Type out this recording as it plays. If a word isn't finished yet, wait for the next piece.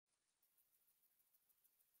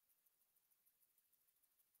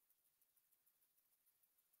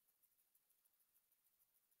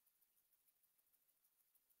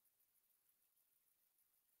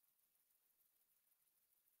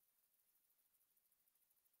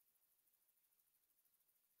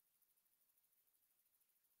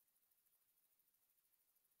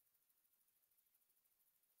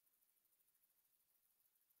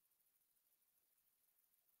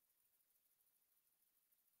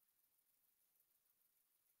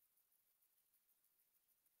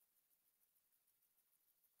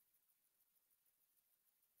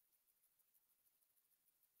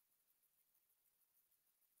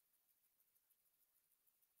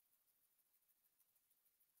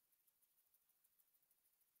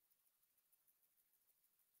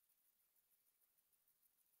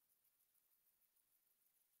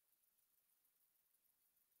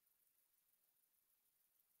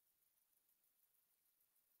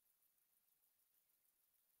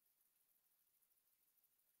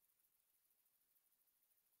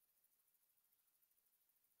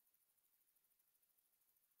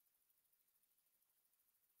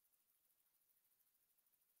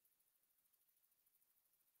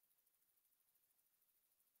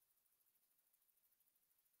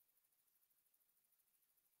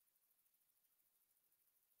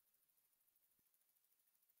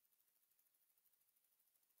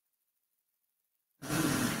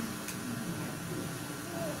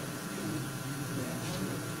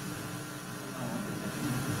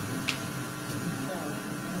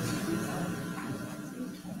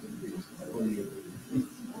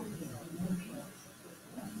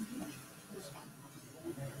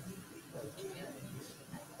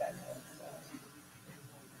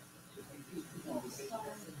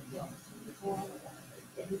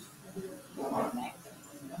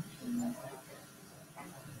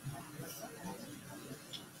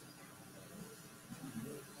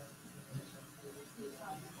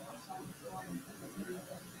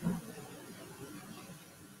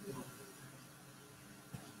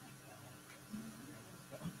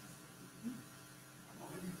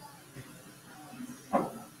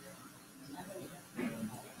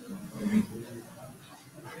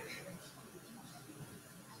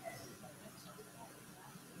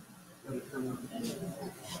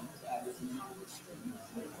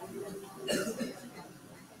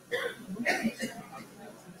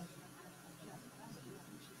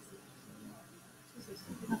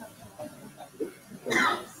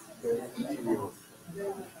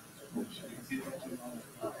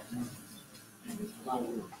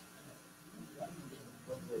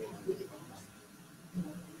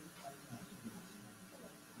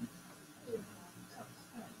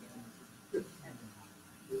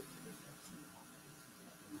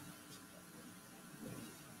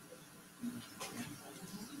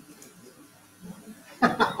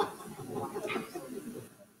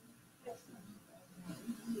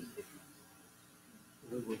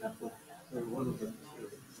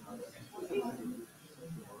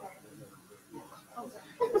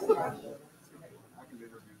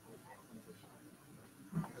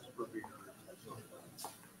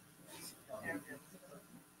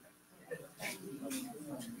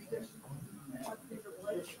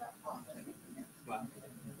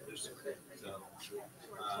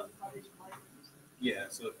Yeah,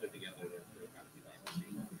 so if they're together, they're kind of the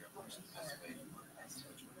best way.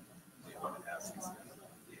 What it has is,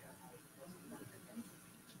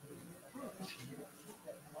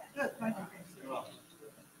 Good, thank you.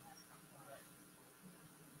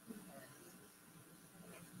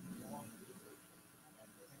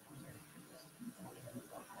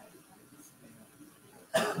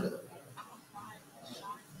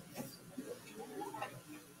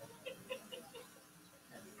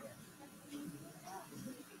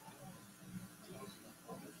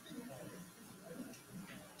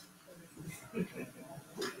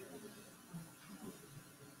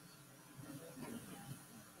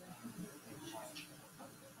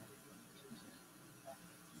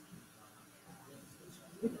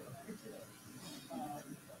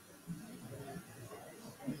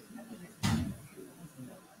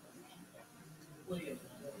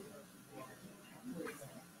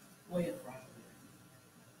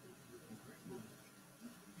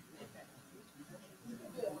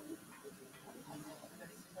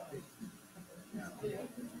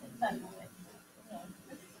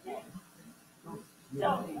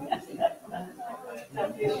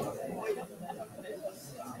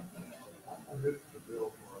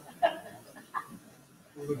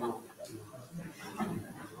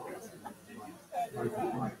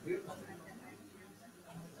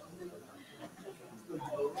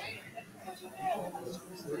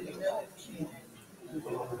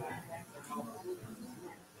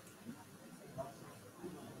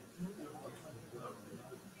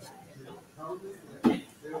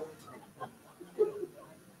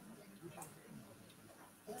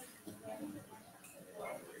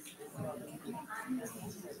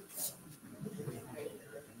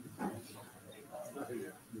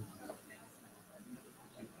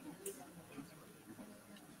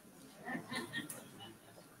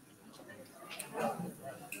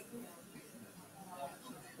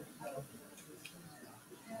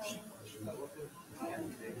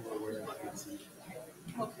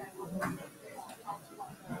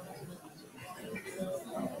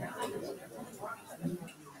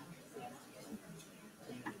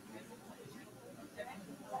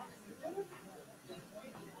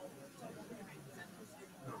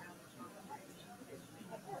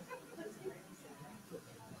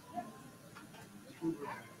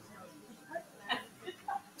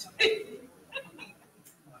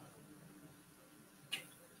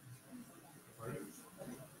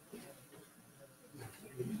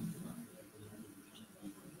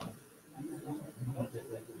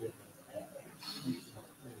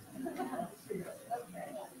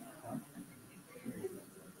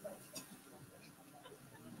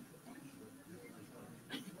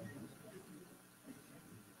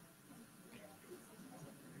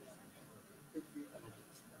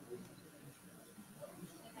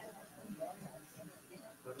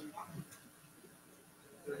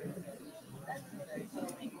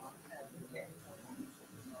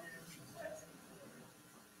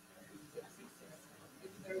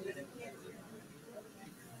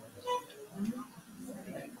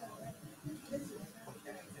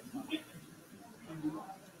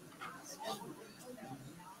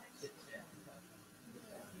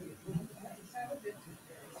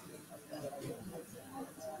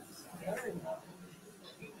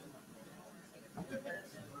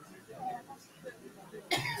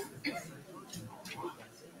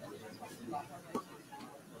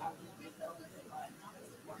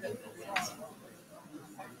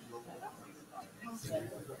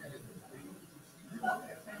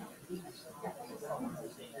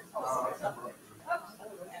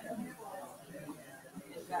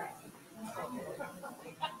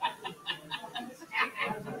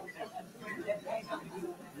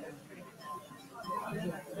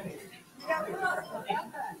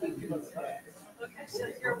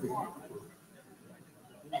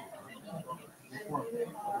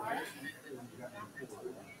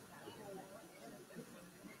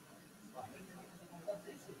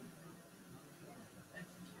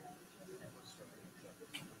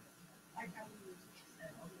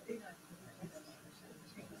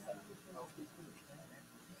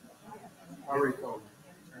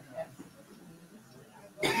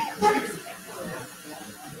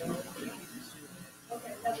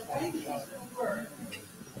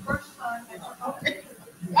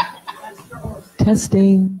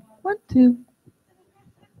 Testing. 1, 2.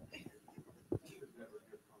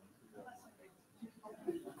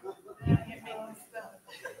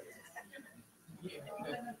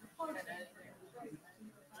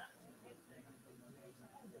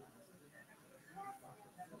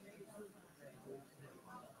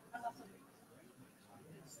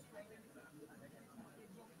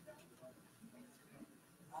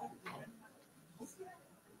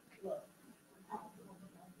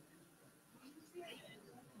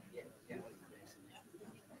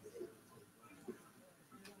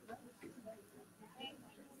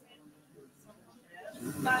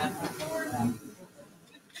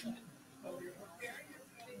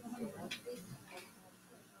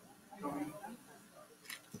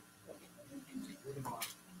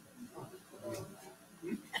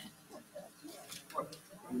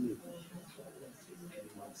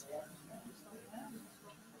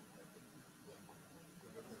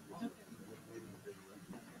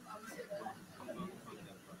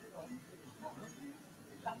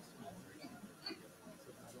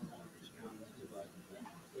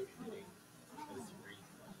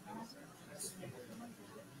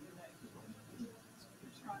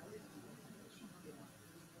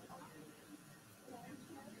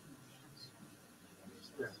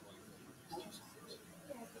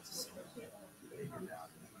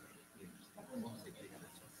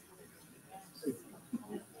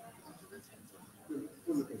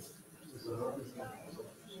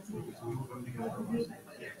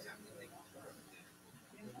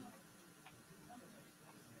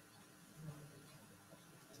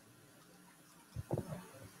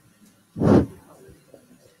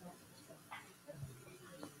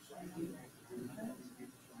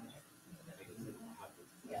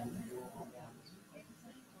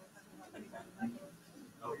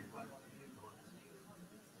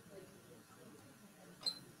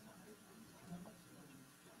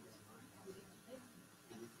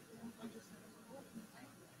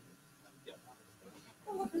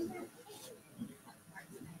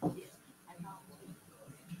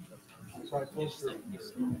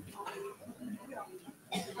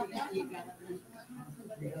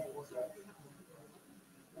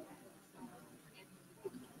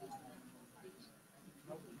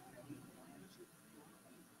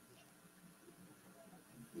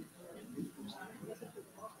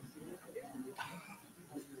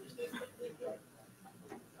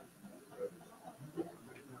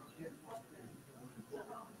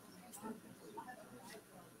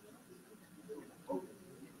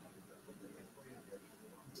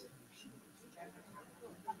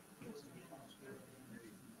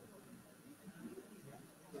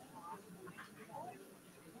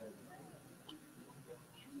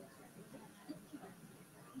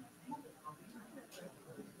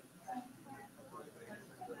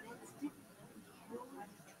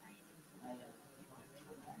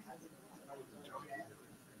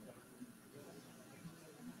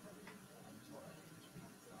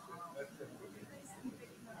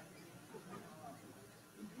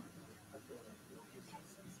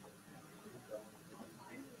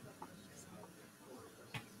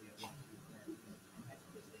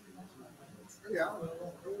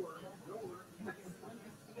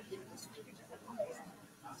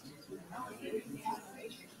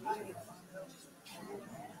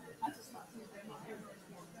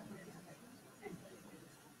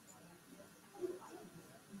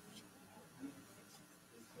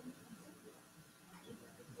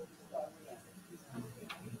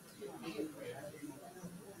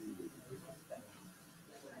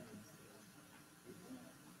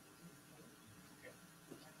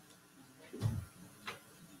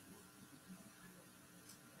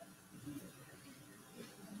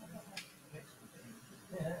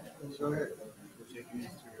 Go ahead.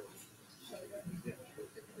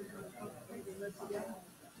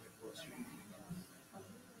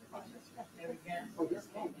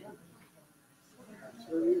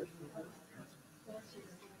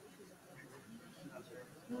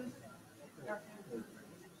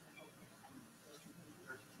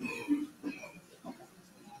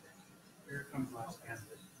 Here comes last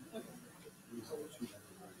candidate.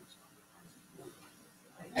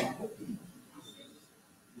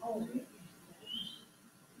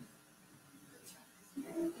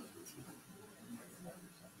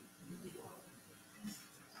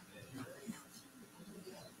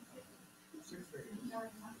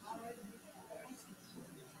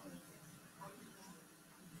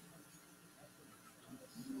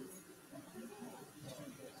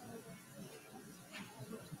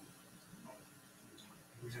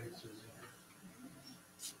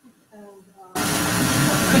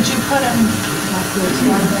 Could you put him like this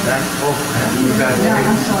one?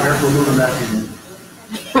 Careful moving back in.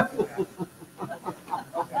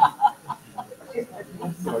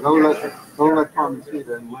 So don't let Carmen see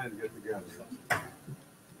that and Lynn get together.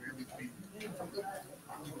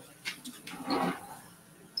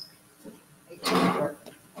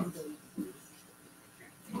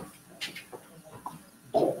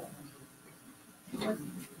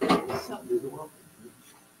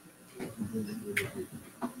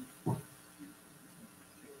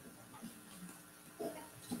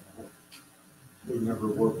 It never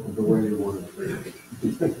worked the way you wanted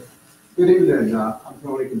it to. Good evening. I'm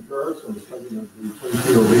Tony Contreras. I'm the president of the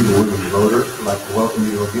Plainfield League of Women Voters. I'd like to welcome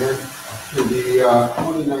you again to the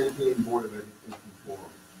 2019 Board of Education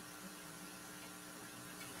Forum.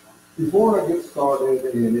 Before I get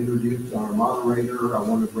started and introduce our moderator, I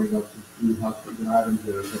want to bring up some few housekeeping items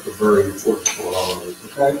that are very important for all of us,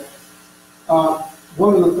 okay?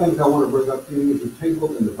 One of the things I want to bring up to you is the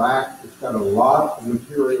table in the back. It's got a lot of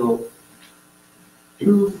material.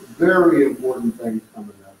 Two very important things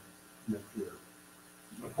coming up next year.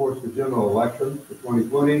 Of course, the general election for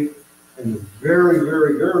 2020, and the very,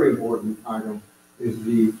 very, very important item is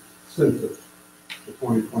the census, the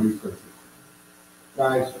 2020 census.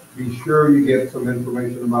 Guys, be sure you get some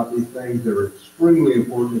information about these things. They're extremely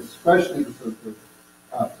important, especially the census.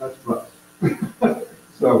 That's rough.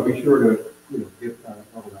 So be sure to get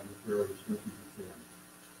all that material as much as you can.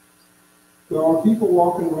 So are people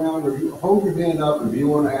walking around, or you hold your hand up if you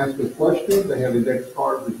want to ask a question. They have index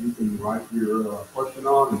cards that you can write your question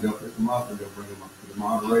on, and they'll pick them up and they'll bring them up to the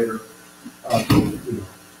moderator.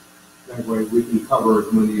 That way we can cover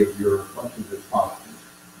as many of your questions as possible.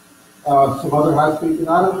 Some other housekeeping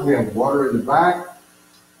items. We have water in the back,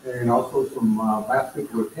 and also some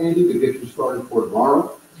baskets with candy to get you started for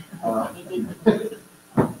tomorrow.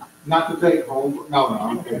 Not to take home.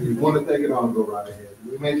 No. If you want to take it on, go right ahead.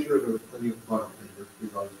 We made sure there was plenty of butter fingers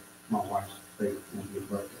because my wife's favorite candy is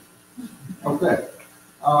breakfast. Okay.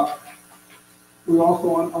 I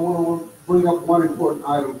want to bring up one important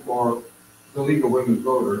item for the League of Women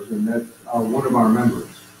Voters, and that's one of our members,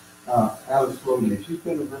 Alice Slowden. She's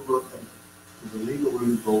been a member of the League of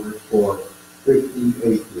Women Voters for 58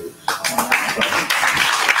 years.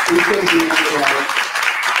 She's going to be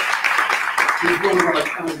He's one of our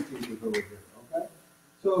timekeepers over here, okay?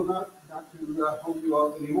 So not to hold you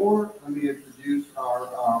up anymore, let me introduce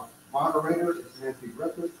our moderator, it's Nancy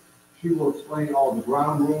Griffith. She will explain all the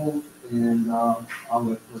ground rules, and I'll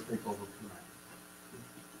let her take over tonight.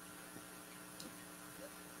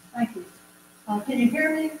 Thank you. Can you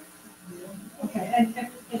hear me? Okay, and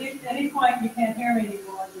if at any point you can't hear me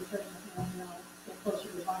anymore, just raise your hand and I'll get closer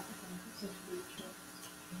to the microphone.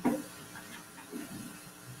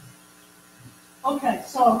 Okay,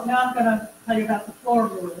 so now I'm going to tell you about the floor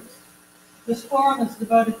rules. This forum is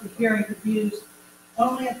devoted to hearing the views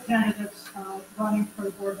only of candidates running for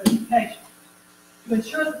the Board of Education. To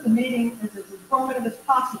ensure that the meeting is as informative as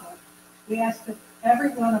possible, we ask that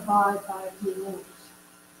everyone abide by a few rules.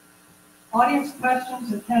 Audience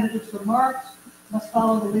questions and candidates' remarks must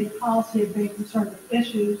follow the lead policy of being concerned with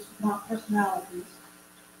issues, not personalities.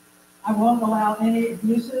 I won't allow any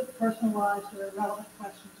abusive, personalized, or irrelevant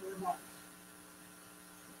questions or remarks.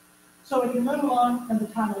 So if you move along in the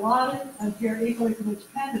time allotted and hear equally from each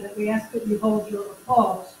candidate, we ask that you hold your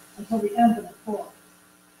applause until the end of the forum.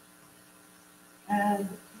 And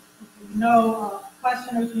no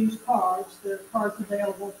questioners use cards. There are cards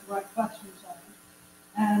available to write questions on.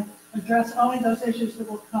 And address only those issues that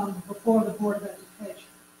will come before the Board of Education.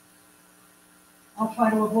 I'll try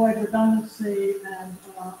to avoid redundancy and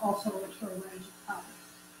also ensure a range of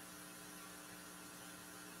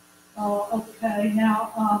topics. Okay,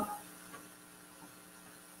 now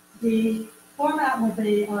the format will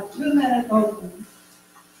be a 2-minute opening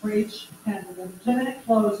for each candidate, a 2-minute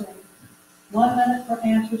closing, 1 minute for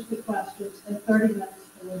answers to questions, and 30 minutes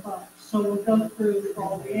for rebuttals. So we'll go through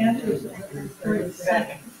all the answers in 30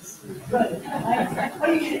 seconds. Good. Oh,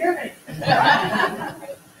 you can hear me.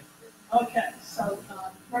 Okay, so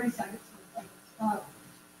 30 seconds.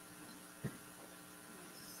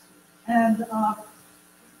 And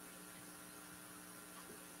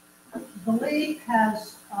the league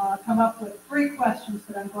has come up with 3 questions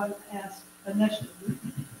that I'm going to ask initially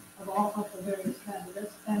of all of the various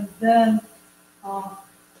candidates, and then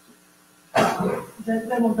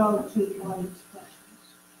we'll go to the audience questions.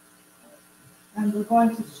 And we're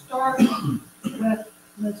going to start with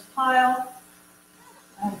Ms. Pyle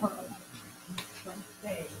and her.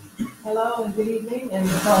 Hey. Hello and good evening, and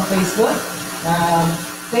it's on Facebook.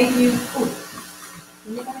 Thank you. Ooh.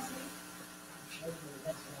 Can you guys see?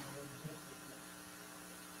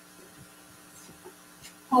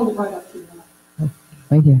 Hold it right up to you.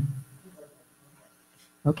 Right here.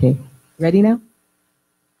 Okay. Ready now?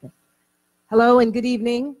 Okay. Hello and good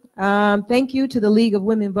evening. Thank you to the League of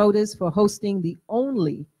Women Voters for hosting the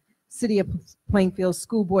only City of Plainfield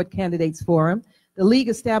School Board Candidates Forum. The League,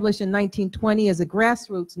 established in 1920, is a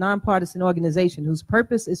grassroots, nonpartisan organization whose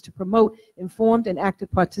purpose is to promote informed and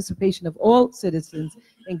active participation of all citizens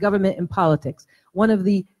in government and politics. One of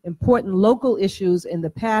the important local issues in the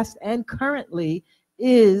past and currently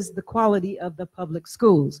is the quality of the public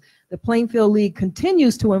schools. The Plainfield League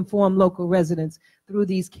continues to inform local residents through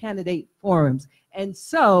these candidate forums. And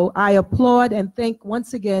so I applaud and thank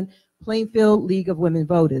once again Plainfield League of Women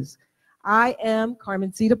Voters. I am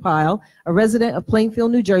Carmen Cedar Pyle, a resident of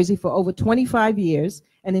Plainfield, New Jersey for over 25 years,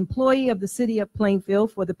 an employee of the city of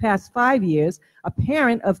Plainfield for the past 5 years, a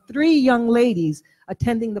parent of 3 young ladies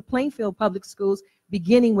attending the Plainfield Public Schools,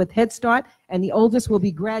 beginning with Head Start, and the oldest will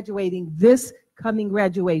be graduating this coming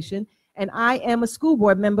graduation, and I am a school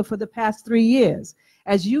board member for the past 3 years.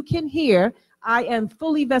 As you can hear, I am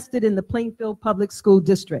fully vested in the Plainfield Public School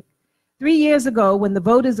District. 3 years ago, when the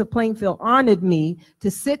voters of Plainfield honored me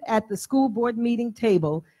to sit at the school board meeting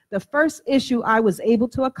table, the first issue I was able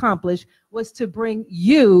to accomplish was to bring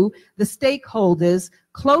you, the stakeholders,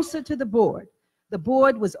 closer to the board. The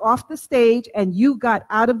board was off the stage and you got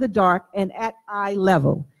out of the dark and at eye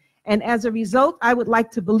level. And as a result, I would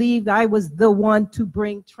like to believe that I was the one to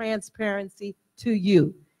bring transparency to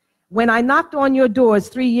you. When I knocked on your doors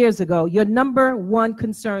 3 years ago, your number one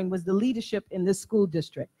concern was the leadership in this school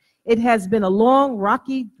district. It has been a long,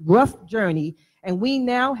 rocky, rough journey, and we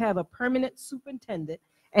now have a permanent superintendent,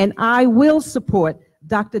 and I will support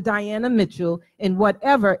Dr. Diana Mitchell in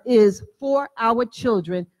whatever is for our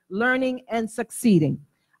children learning and succeeding.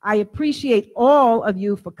 I appreciate all of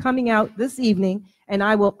you for coming out this evening, and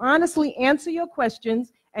I will honestly answer your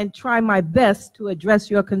questions and try my best to address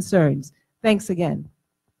your concerns. Thanks again.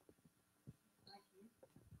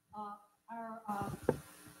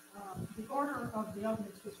 The order of the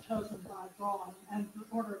openings was chosen by drawing, and the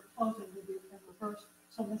order of closing will be in reverse.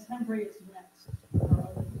 So Ms. Henry is next. Hello,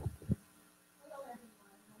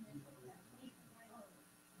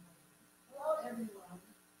 everyone.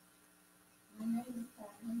 My name is Pat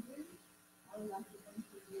Henry. I would like to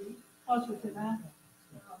introduce. Closer to that.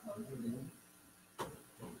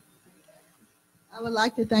 I would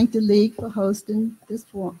like to thank the League for hosting this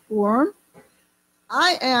forum.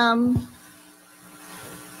 I am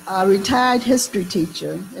a retired history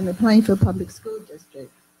teacher in the Plainfield Public School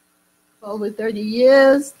District. For over 30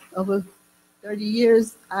 years,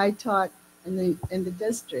 I taught in the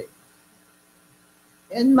district.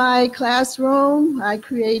 In my classroom, I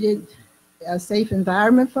created a safe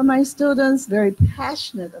environment for my students, very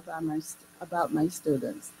passionate about my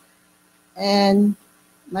students. And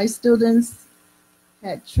my students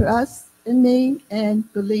had trust in me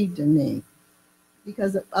and believed in me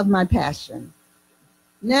because of my passion.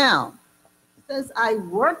 Now, since I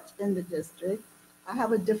worked in the district, I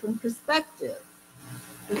have a different perspective.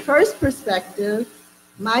 The first perspective,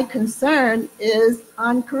 my concern is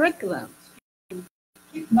on curriculum.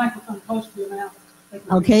 Keep the microphone close to your mouth.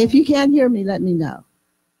 Okay, if you can't hear me, let me know.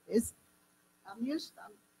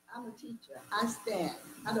 I'm a teacher. I stand.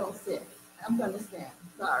 I don't sit. I'm going to stand.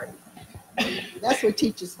 Sorry. That's what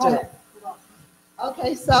teachers do.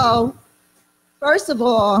 Okay, so first of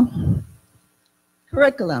all,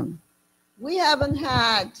 curriculum. We haven't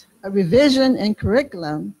had a revision in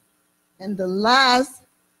curriculum in the last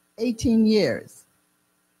 18 years.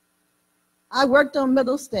 I worked on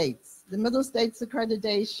Middle States, the Middle States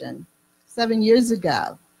accreditation 7 years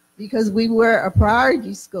ago because we were a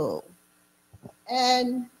priority school.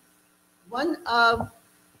 And one of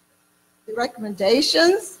the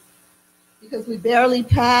recommendations, because we barely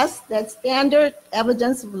passed that standard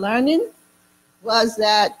evidence of learning, was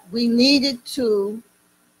that we needed to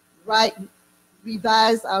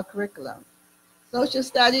revise our curriculum. Social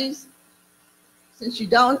studies, since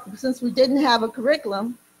we didn't have a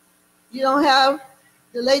curriculum, you don't have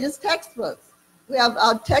the latest textbooks.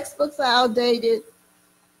 Our textbooks are outdated.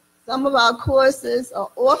 Some of our courses are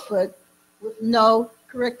offered with no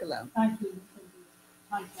curriculum. Thank you.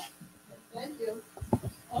 Thank you.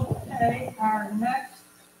 Okay, our next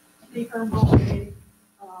speaker will be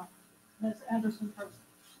Ms. Anderson-Person.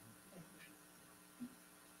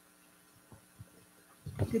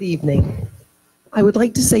 Good evening. I would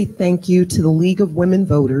like to say thank you to the League of Women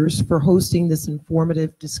Voters for hosting this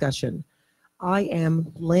informative discussion. I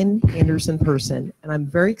am Lynn Anderson-Person, and I'm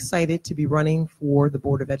very excited to be running for the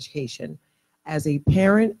Board of Education. As a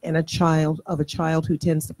parent and a child who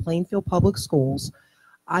attends the Plainfield Public Schools,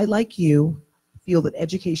 I, like you, feel that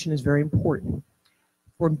education is very important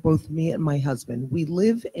for both me and my husband. We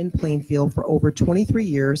live in Plainfield for over 23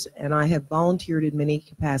 years, and I have volunteered in many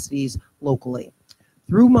capacities locally.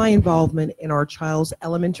 Through my involvement in our child's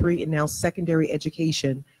elementary and now secondary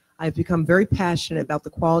education, I've become very passionate about the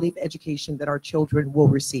quality of education that our children will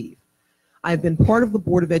receive. I've been part of the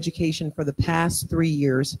Board of Education for the past 3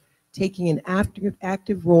 years, taking an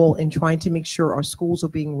active role in trying to make sure our schools are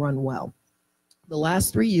being run well. The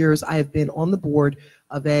last 3 years, I have been on the Board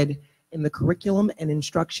of Ed in the curriculum and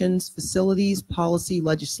instructions, facilities, policy,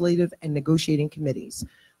 legislative, and negotiating committees.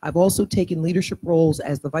 I've also taken leadership roles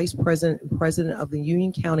as the Vice President and President of the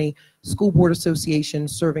Union County School Board Association,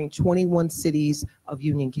 serving 21 cities of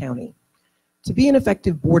Union County. To be an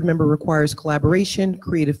effective board member requires collaboration,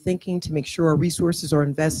 creative thinking to make sure our resources are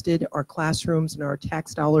invested, our classrooms and our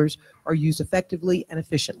tax dollars are used effectively and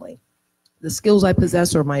efficiently. The skills I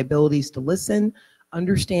possess are my abilities to listen,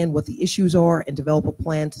 understand what the issues are, and develop a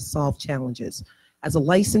plan to solve challenges. As a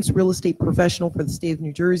licensed real estate professional for the state of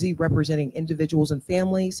New Jersey, representing individuals and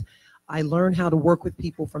families, I learn how to work with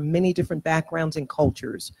people from many different backgrounds and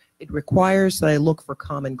cultures. It requires that I look for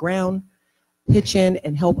common ground, pitch in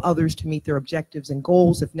and help others to meet their objectives and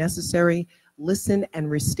goals if necessary, listen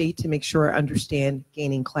and restate to make sure I understand,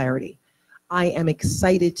 gaining clarity. I am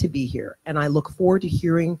excited to be here, and I look forward to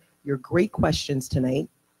hearing your great questions tonight,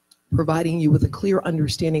 providing you with a clear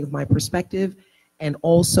understanding of my perspective and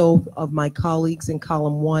also of my colleagues in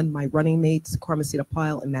column 1, my running mates, Carmesita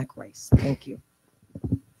Pyle and Mac Rice. Thank you.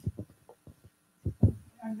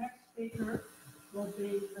 Our next speaker will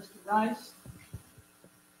be Mr. Rice.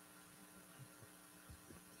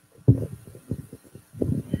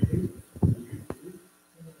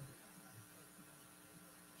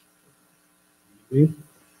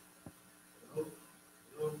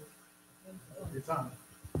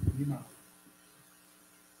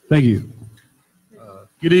 Thank you.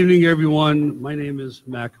 Good evening, everyone. My name is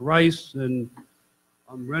Mac Rice, and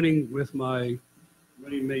I'm running with my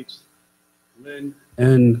running mates, Lynn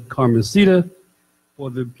and Carmesita,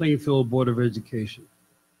 for the Plainfield Board of Education.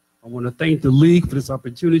 I want to thank the League for this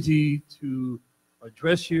opportunity to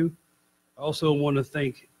address you. I also want to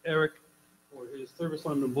thank Eric for his service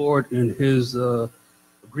on the board and his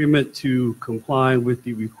agreement to comply with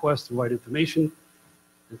the request to write information,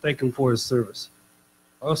 and thank him for his service.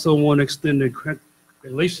 I also want to extend the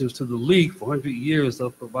congratulations to the League for 100 years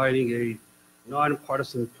of providing a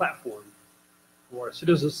nonpartisan platform for our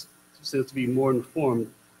citizens to be more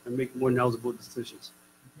informed and make more knowledgeable decisions.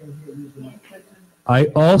 I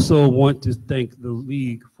also want to thank the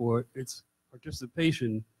League for its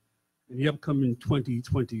participation in the upcoming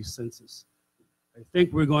 2020 census. I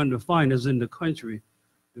think we're going to find, as in the country,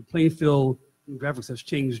 the Plainfield demographics has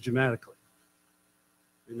changed dramatically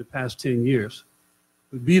in the past 10 years.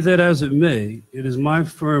 But be that as it may, it is my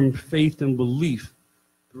firm faith and belief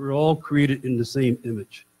that we're all created in the same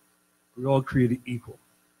image. We're all created equal.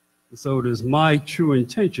 And so it is my true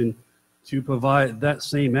intention to provide that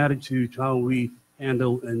same attitude to how we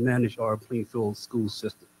handle and manage our Plainfield school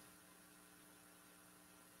system.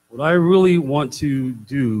 What I really want to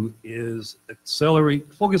do is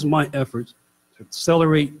focus my efforts to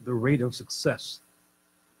accelerate the rate of success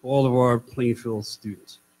for all of our Plainfield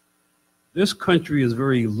students. This country is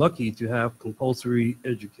very lucky to have compulsory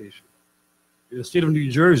education. In the state of New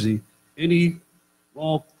Jersey,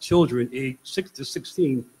 all children aged 6 to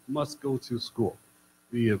 16 must go to school,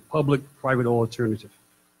 be a public, private, or alternative.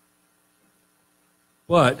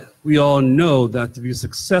 But we all know that to be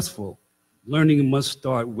successful, learning must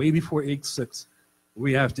start way before age 6,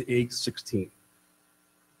 way after age 16.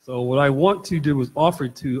 So what I want to do is offer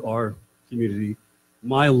to our community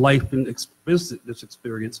my life and this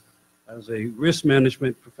experience as a risk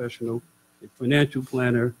management professional, a financial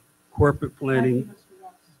planner, corporate planning.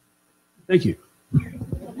 Thank you.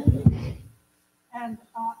 And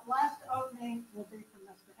last opening will be from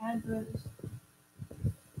Mr. Andrews.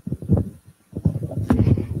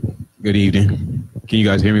 Good evening. Can you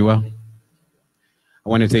guys hear me well? I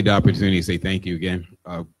want to take the opportunity to say thank you again.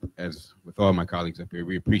 As with all my colleagues up here,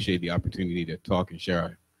 we appreciate the opportunity to talk and share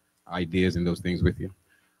our ideas and those things with you.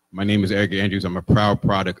 My name is Eric Andrews. I'm a proud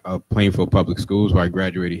product of Plainfield Public Schools, where I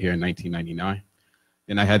graduated here in 1999.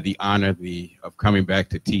 Then I had the honor of coming back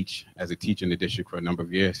to teach as a teacher in the district for a number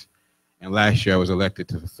of years. And last year I was elected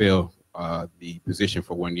to fulfill the position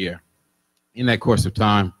for 1 year. In that course of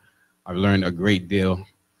time, I've learned a great deal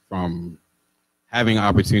from having an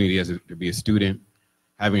opportunity to be a student,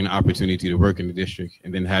 having an opportunity to work in the district,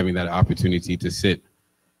 and then having that opportunity to sit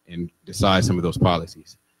and decide some of those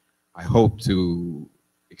policies. I hope to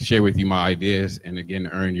share with you my ideas and again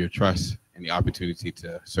earn your trust and the opportunity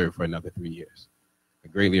to serve for another 3 years. I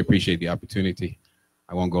greatly appreciate the opportunity.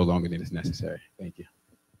 I won't go longer than is necessary. Thank you.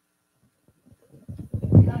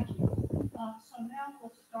 Thank you. So now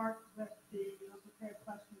we'll start with the prepared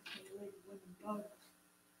questions for the League of Women Voters.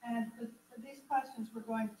 And for these questions, the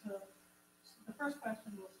first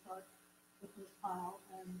question will start with Ms. Pyle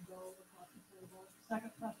and go across the table. The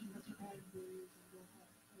second question, Mr. Andrews,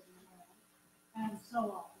 and so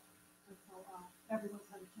on. And so everyone's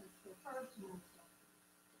had a chance to go first. And then so.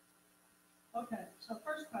 Okay, so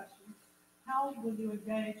first question, how will you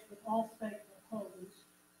engage with all stakeholders,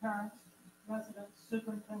 parents, residents,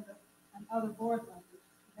 superintendent, and other board members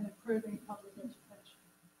in improving public education.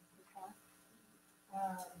 Okay?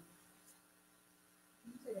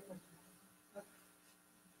 Can you say that first? Okay.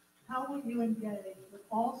 How will you engage with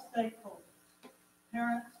all stakeholders,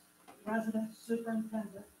 parents, residents,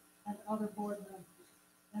 superintendent, and other board members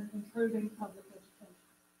in improving public education?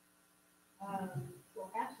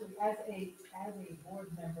 Well, actually, as a board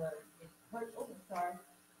member, sorry,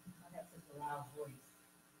 I got such a loud voice.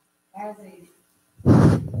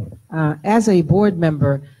 As a board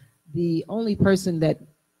member, the only person that,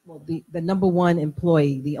 well, the number one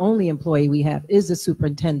employee, the only employee we have is the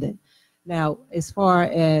superintendent. Now, as far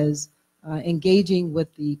as engaging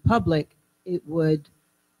with the public, it would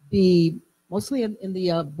be mostly in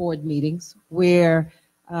the board meetings where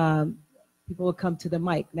people will come to the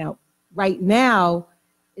mic. Now, right now,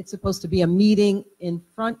 it's supposed to be a meeting in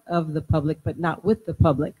front of the public, but not with the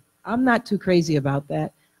public. I'm not too crazy about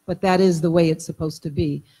that, but that is the way it's supposed to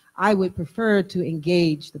be. I would prefer to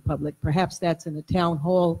engage the public. Perhaps that's in a town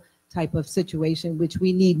hall type of situation, which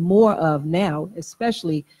we need more of now,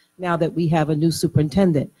 especially now that we have a new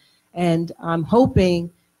superintendent. And I'm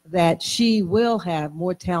hoping that she will have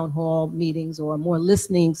more town hall meetings or more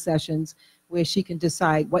listening sessions where she can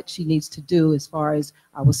decide what she needs to do as far as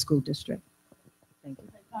our school district. Thank you.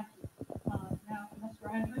 Okay, thank you. Now,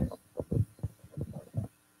 Mr. Andrews?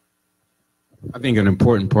 I think an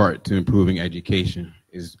important part to improving education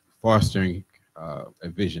is fostering a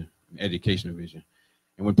vision, an educational vision.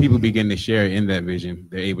 And when people begin to share in that vision,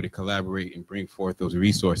 they're able to collaborate and bring forth those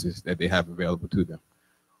resources that they have available to them.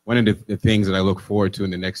 One of the things that I look forward to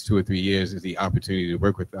in the next 2 or 3 years is the opportunity to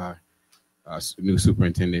work with our new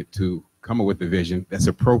superintendent to come up with a vision that's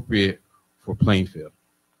appropriate for Plainfield,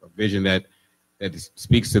 a vision that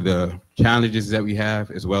speaks to the challenges that we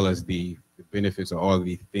have, as well as the benefits of all of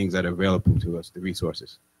the things that are available to us, the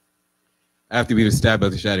resources. After we've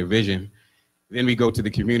established that vision, then we go to the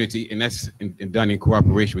community, and that's done in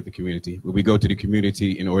cooperation with the community, where we go to the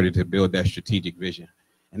community in order to build that strategic vision.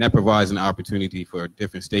 And that provides an opportunity for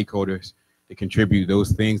different stakeholders to contribute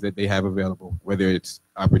those things that they have available, whether it's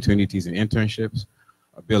opportunities and internships,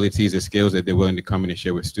 abilities or skills that they're willing to come in and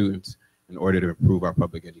share with students in order to improve our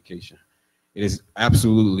public education. It is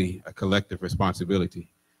absolutely a collective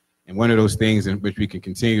responsibility. And one of those things in which we can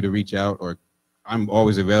continue to reach out, or I'm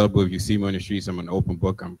always available. If you see me on the streets, I'm an open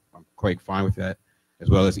book. I'm quite fine with that, as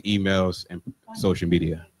well as emails and social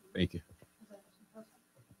media. Thank you.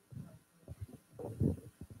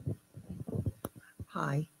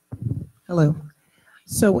 Hi. Hello.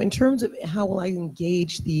 So in terms of how will I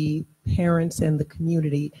engage the parents and the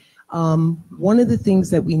community, one of the things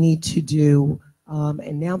that we need to do,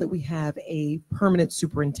 and now that we have a permanent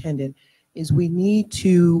superintendent, is we need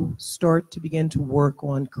to start to begin to work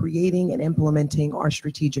on creating and implementing our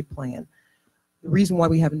strategic plan. The reason why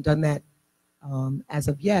we haven't done that as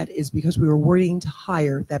of yet is because we were waiting to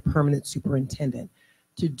hire that permanent superintendent.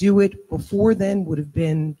 To do it before then would have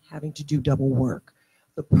been having to do double work.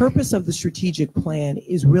 The purpose of the strategic plan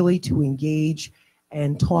is really to engage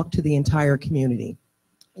and talk to the entire community,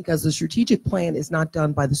 because the strategic plan is not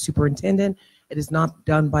done by the superintendent. It is not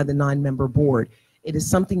done by the 9-member board. It is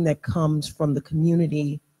something that comes from the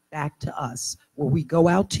community back to us, where we go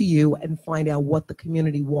out to you and find out what the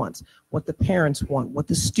community wants, what the parents want, what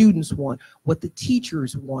the students want, what the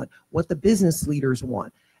teachers want, what the business leaders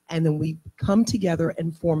want. And then we come together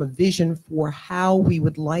and form a vision for how we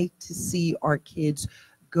would like to see our kids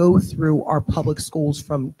go through our public schools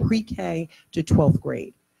from pre-K to 12th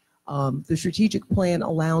grade. The strategic plan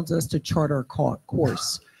allows us to chart our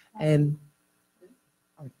course. And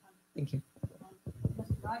thank you.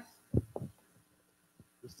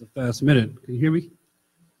 Just a fast minute. Can you hear me?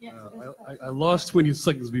 Yes, I lost 20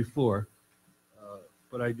 seconds before,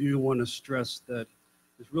 but I do want to stress that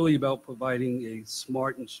it's really about providing a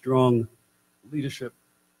smart and strong leadership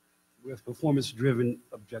with performance-driven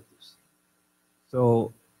objectives.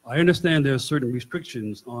 So I understand there are certain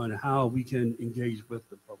restrictions on how we can engage with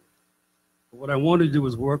the public. But what I want to do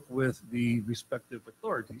is work with the respective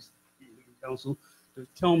authorities, the legal counsel, to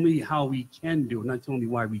tell me how we can do it, not tell me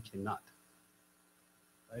why we cannot.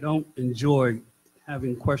 I don't enjoy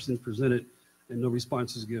having questions presented and no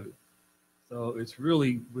responses given. So it's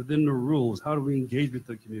really within the rules. How do we engage with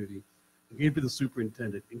the community, engage with the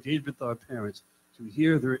superintendent, engage with our parents to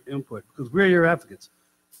hear their input? Because we're your advocates.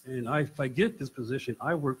 And if I get this position,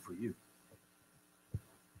 I work for you.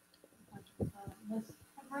 Ms.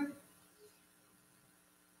 Henry?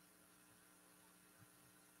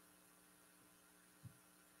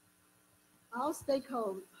 All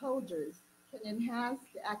stakeholders can enhance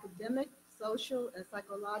the academic, social, and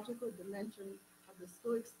psychological dimensions of the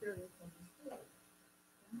school experience of the student.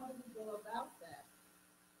 And how do we go about that?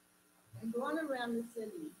 And going around the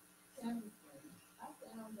city, canvassing, I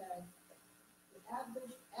found that the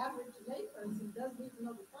average layperson doesn't even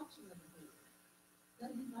know the function of the board,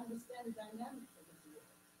 doesn't even understand the dynamics of the board.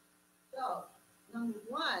 So, number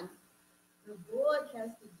one, the board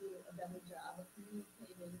has to do a better job of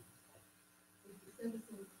communicating with the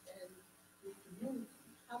citizens and the community.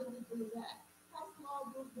 How do we do that? Have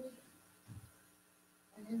small group meetings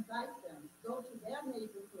and invite them, go to their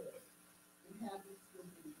neighborhood and have these group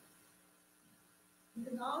meetings. You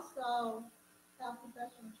can also have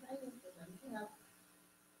professional training for them. You have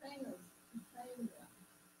trainers to train them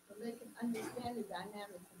so they can understand the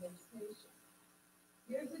dynamics of education.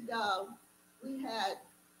 Years ago, we had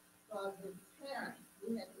the parents,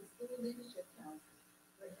 we had the school leadership council,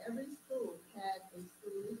 where every school had a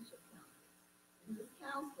school leadership council. In this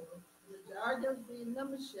council, the majority of the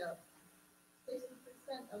membership, 60%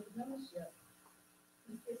 of the membership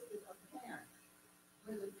consisted of parents,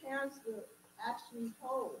 where the parents were actually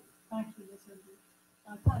told. Thank you, Ms. Indy.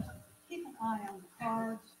 Keep an eye on the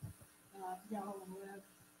cards, yellow and red.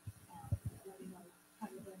 Let me know how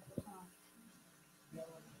you're doing for time.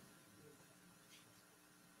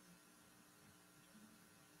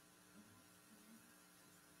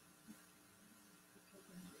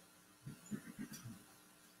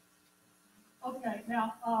 Okay,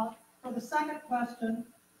 now, for the second question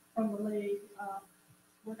from the league,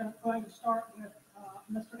 we're going to start with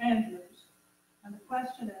Mr. Andrews. And the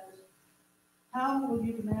question is, how will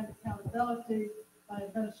you demand accountability by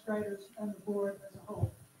administrators and the board as a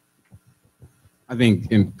whole? I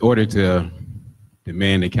think in order to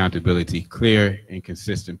demand accountability, clear and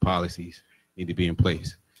consistent policies need to be in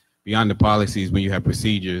place. Beyond the policies, when you have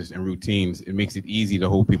procedures and routines, it makes it easy to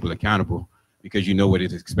hold people accountable because you know what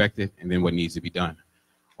is expected and then what needs to be done.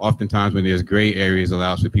 Oftentimes when there's gray areas,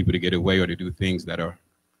 allows for people to get away or to do things that are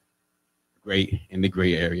great in the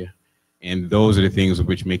gray area. And those are the things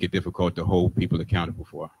which make it difficult to hold people accountable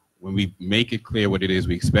for. When we make it clear what it is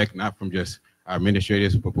we expect, not from just our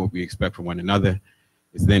administrators, but what we expect from one another,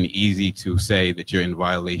 it's then easy to say that you're in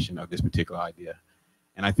violation of this particular idea.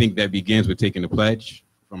 And I think that begins with taking the pledge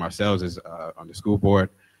from ourselves as on the school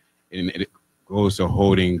board, and it goes to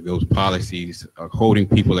holding those policies, holding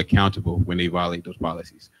people accountable when they violate those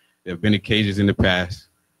policies. There have been occasions in the past,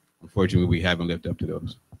 unfortunately, we haven't lived up to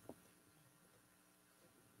those.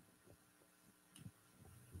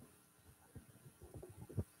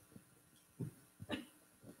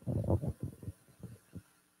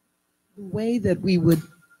 The way that we would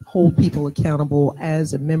hold people accountable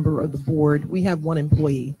as a member of the board, we have one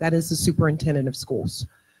employee, that is the superintendent of schools.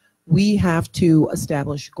 We have to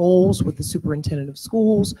establish goals with the superintendent of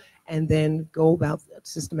schools and then go about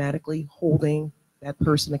systematically holding that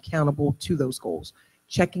person accountable to those goals,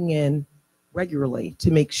 checking in regularly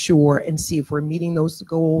to make sure and see if we're meeting those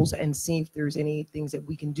goals and see if there's any things that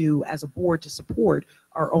we can do as a board to support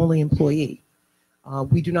our only employee.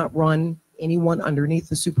 We do not run anyone underneath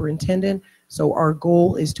the superintendent, so our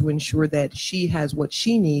goal is to ensure that she has what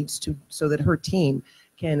she needs to so that her team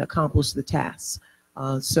can accomplish the tasks.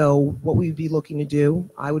 So what we would be looking to do,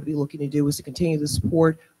 I would be looking to do, is to continue to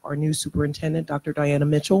support our new superintendent, Dr. Diana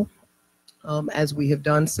Mitchell, as we have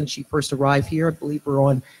done since she first arrived here. I believe we're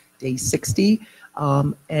on day 60,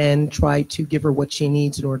 and try to give her what she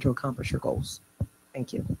needs in order to accomplish her goals.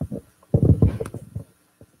 Thank you.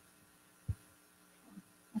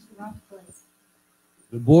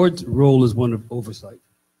 The board's role is one of oversight.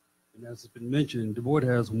 And as has been mentioned, the board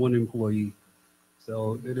has one employee.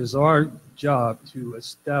 So it is our job to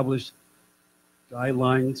establish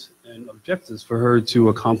guidelines and objectives for her to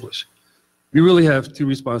accomplish. We really have two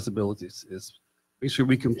responsibilities: is make sure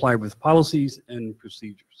we comply with policies and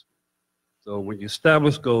procedures. So when you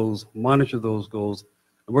establish goals, monitor those goals,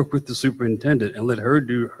 and work with the superintendent and let her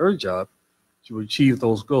do her job to achieve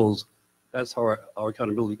those goals, that's how our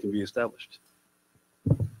accountability can be established.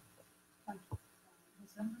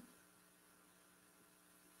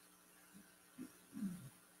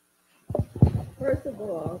 First of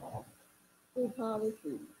all, school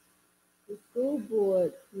policies. The school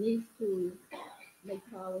board needs to make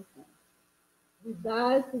policies.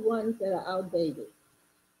 Revise the ones that are outdated.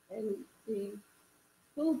 And the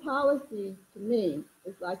school policy, to me,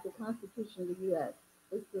 is like the Constitution of the U.S.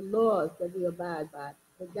 It's the laws that we abide by,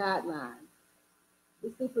 the guidelines.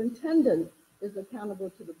 The superintendent is accountable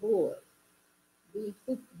to the board. The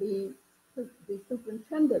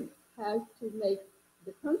superintendent has to make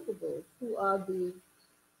the principals, who are the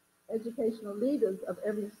educational leaders of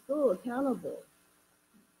every school, accountable.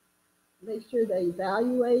 Make sure they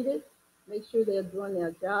evaluate it, make sure they're doing their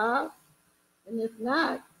job, And if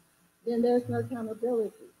not, then there's no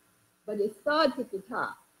accountability. But it starts at the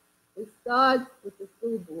top. It starts with the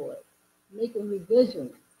school board making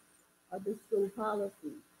revisions of the school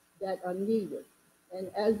policies that are needed. And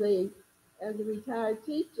as a retired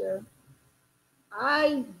teacher,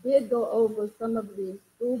 I did go over some of the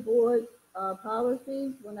school board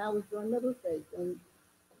policies when I was doing middle stage, and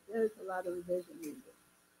there's a lot of revision needed.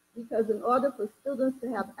 Because in order for students to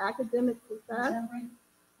have academic success,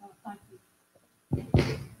 Thank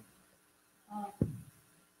you.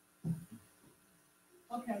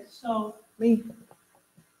 Okay, so, Me?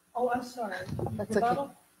 oh, I'm sorry. That's Rebuttal?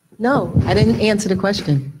 okay. No, I didn't answer the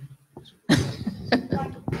question.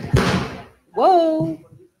 Whoa.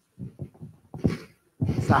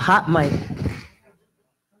 It's a hot mic.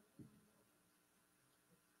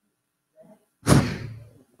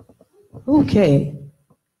 Okay.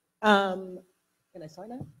 Can I start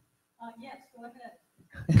now? Yes, go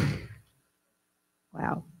ahead.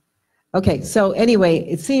 Wow. Okay, so anyway,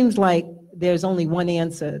 it seems like there's only one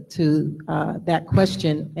answer to that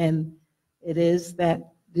question, and it is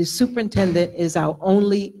that the superintendent is our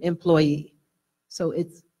only employee. So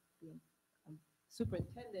it's the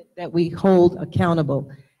superintendent that we hold accountable,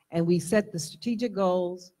 and we set the strategic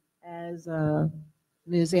goals, as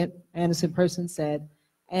Ms. Anderson-Person said,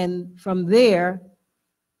 and from there,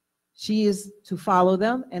 she is to follow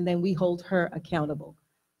them, and then we hold her accountable.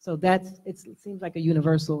 So it seems like a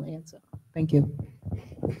universal answer. Thank you.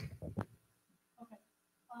 Okay.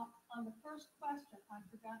 On the first question, I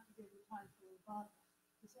forgot to give you time for rebuttal.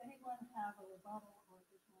 Does anyone have a rebuttal or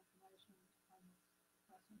additional information on this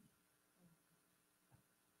question?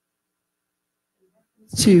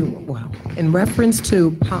 In reference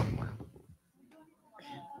to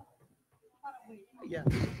yeah.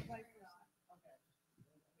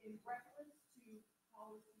 In reference to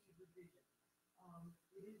policy revision,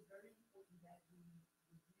 it is very important that we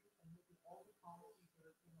review and look at all the policies that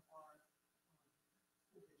are in our school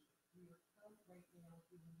district. We are currently right now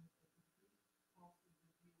doing a complete policy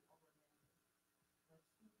review of our management. Our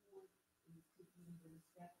school board is taking the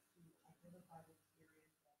steps to identify those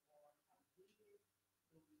areas that are outdated,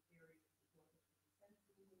 those areas that don't make sense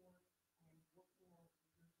anymore, and working on the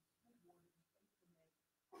school board to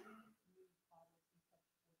implement new policies such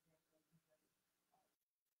as, for example,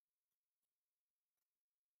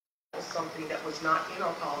 something that was not in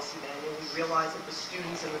our policy manual. We realized that the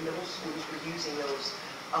students in the middle schools were using those.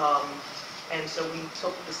 And so we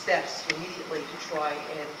took the steps immediately to try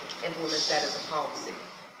and implement that as a policy.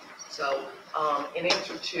 So in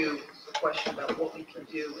answer to the question about what we can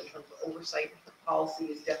do in terms of oversight, policy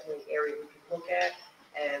is definitely an area we can look at.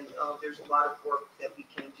 And there's a lot of work that we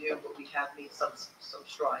can do, but we have made some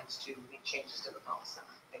strides to make changes to the policy.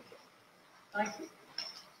 Thank you. Thank you.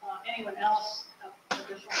 Anyone else have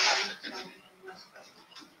additional comments on this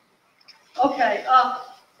question? Okay,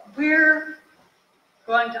 we're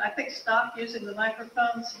going to, I think, stop using the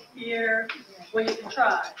microphones here. Well, you can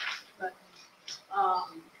try, but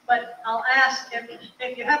I'll ask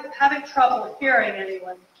if you're having trouble hearing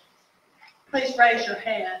anyone, please raise your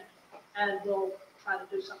hand, and we'll try to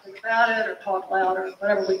do something about it or talk louder,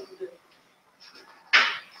 whatever we can do.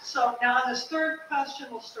 So now on this third question,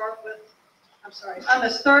 we'll start with. On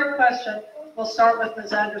this third question, we'll start with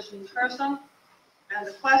Ms. Anderson-Person. And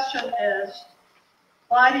the question is,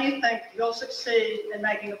 why do you think you'll succeed in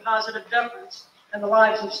making a positive difference in the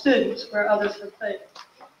lives of students where others have failed?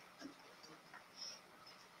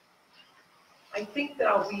 I think that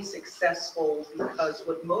I'll be successful because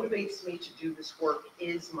what motivates me to do this work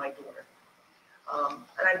is my daughter.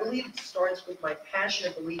 And I believe it starts with my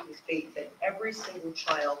passionate belief and faith that every single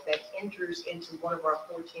child that enters into one of our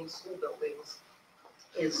 14 school buildings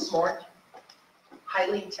is smart,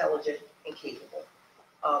 highly intelligent, and capable.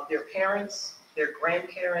 Their parents, their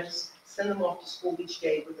grandparents send them off to school each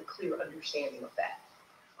day with a clear understanding of that.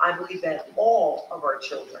 I believe that all of our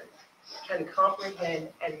children can comprehend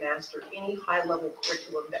and master any high-level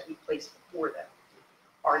curriculum that we place before them.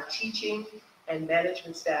 Our teaching and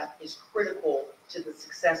management staff is critical to the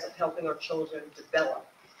success of helping our children develop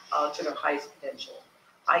to their highest potential.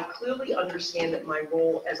 I clearly understand that my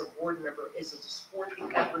role as a board member is to support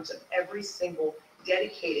the efforts of every single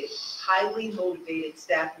dedicated, highly motivated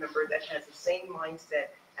staff member that has the same mindset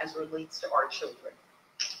as relates to our children.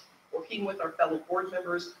 Working with our fellow board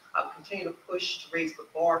members, I'll continue to push to raise the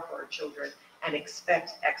bar for our children and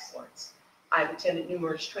expect excellence. I've attended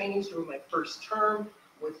numerous trainings during my first term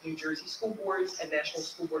with New Jersey school boards and National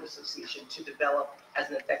School Board Association to develop as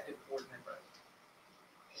an effective board member.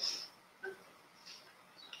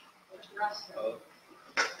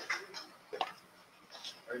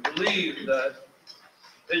 I believe that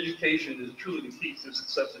education is truly the key to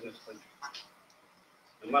success in this country.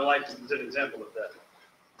 And my life is an example of that.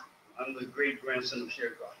 I'm the great grandson of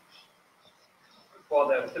sharecroppers. My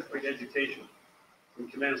father had a 5th grade education from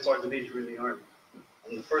Command Sergeant Major in the Army.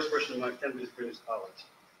 I'm the first person in my family to finish college.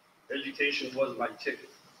 Education was my ticket.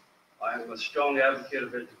 I am a strong advocate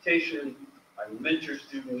of education. I mentor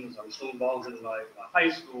students. I'm still involved in my high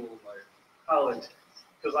school, my college,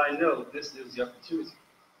 because I know this is the opportunity.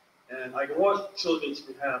 And I want children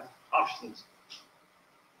to have options.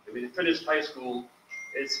 If they finish high school,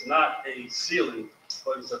 it's not a ceiling,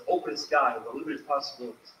 but it's an open sky with unlimited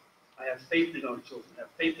possibilities. I have faith in our children, I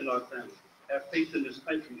have faith in our families, I have faith in this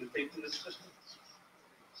country, and faith in this system.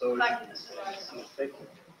 So, Thank you, Mr. Rice. Thank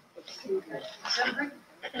you. Senator?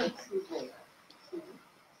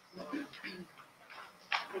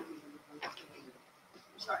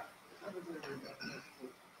 Sorry.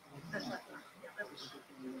 That's right. Yeah, that's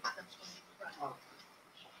right.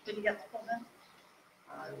 Did you get the full name?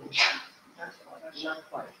 Not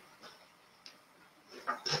quite.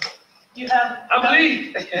 Do you have? I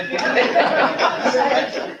believe.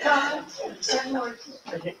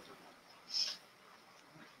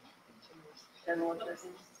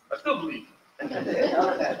 I still believe.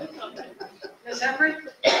 Ms. Embry?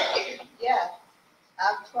 Yeah,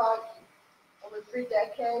 I've taught over 3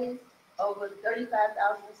 decades, over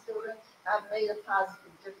 35,000 students. I've made a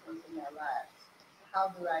positive difference in their lives. How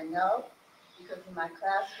do I know? Because in my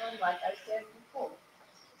classroom, like I said before,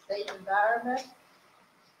 safe environment,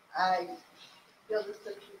 I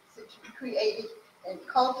created and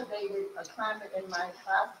cultivated a climate in my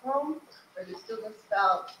classroom where the students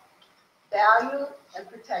felt valued and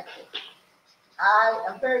protected. I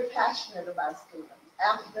am very passionate about students.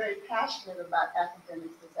 I'm very passionate about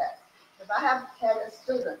academic success. If I have had a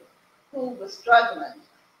student who was struggling,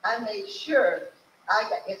 I made sure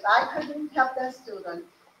if I couldn't help that student,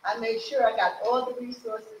 I made sure I got all the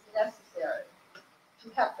resources necessary to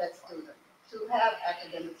help that student to have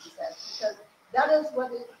academic success, because that is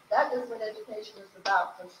what education is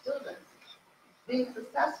about for students, being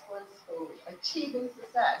successful in school, achieving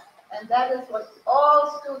success, and that is what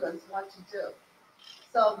all students want to do.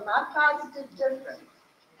 So my positive difference,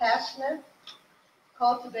 passionate,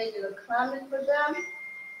 cultivated a climate for them,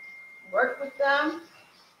 work with them,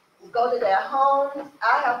 go to their homes.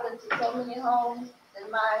 I have been to so many homes in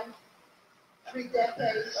my 3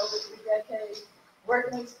 decades, over 3 decades,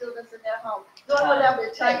 working with students in their home, doing whatever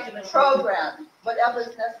it takes, program, whatever is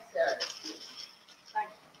necessary. Thank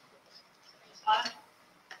you.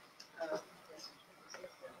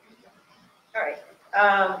 All right.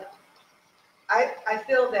 I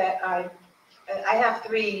feel that I have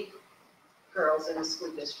 3 girls in the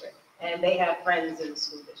school district, and they have friends in the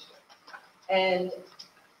school district. And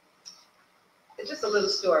it's just a little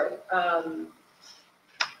story.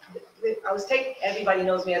 I was everybody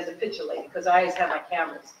knows me as a picture lady because I always have my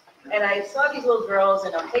cameras. And I saw these little girls,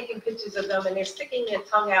 and I'm taking pictures of them, and they're sticking their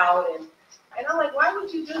tongue out, and I'm like, why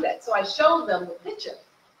would you do that? So I showed them the picture.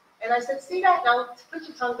 And I said, see that? Now put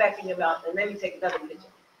your tongue back in your mouth and let me take another picture.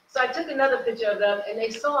 So I took another picture of them, and they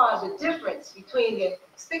saw the difference between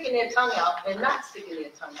sticking their tongue out and not sticking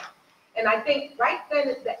their tongue out. And I think right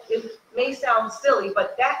then, it may sound silly,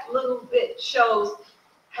 but that little bit shows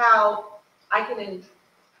how I can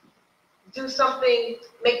do something,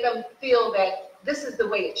 make them feel that this is the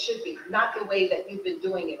way it should be, not the way that you've been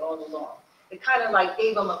doing it all along. It kind of like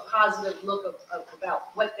gave them a positive look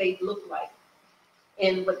about what they look like.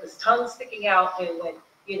 And with this tongue sticking out and when,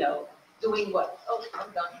 doing what? Oh,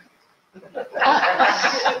 I'm done.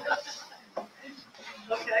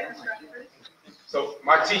 Okay. So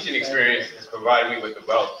my teaching experience has provided me with a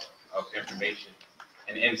wealth of information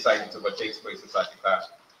and insight into what takes place inside the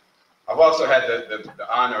classroom. I've also had the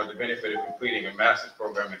honor or the benefit of completing a master's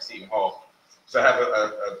program at Seton Hall. So I have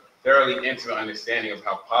a thoroughly intimate understanding of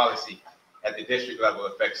how policy at the district level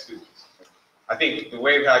affects students. I think the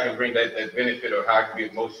way how I can bring that benefit or how I can be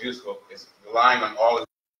most useful is relying on all of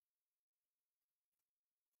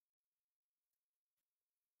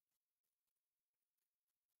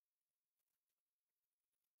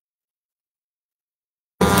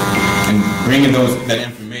and bringing that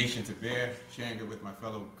information to bear, sharing it with my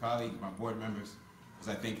fellow colleagues, my board members, is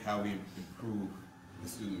I think how we improve the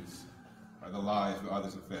students or the lives of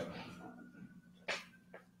others affect.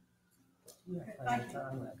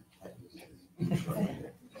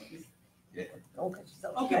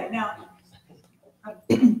 Okay, now, I've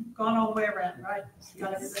gone all the way around, right?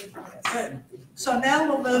 Got everything? Good. So now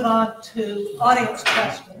we'll move on to audience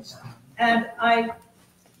questions. And I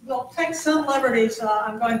will take some liberties.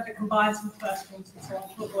 I'm going to combine some questions and so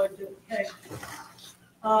on to avoid duplication.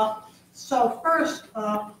 So first,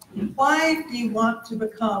 why do you want to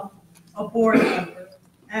become a board member?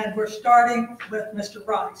 And we're starting with Mr.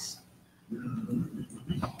 Rice.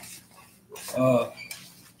 I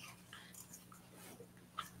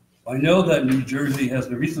know that New Jersey has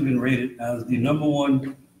recently been rated as the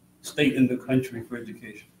 #1 state in the country for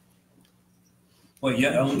education. But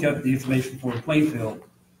yet I look at the information for Plainfield,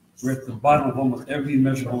 we're at the bottom of almost every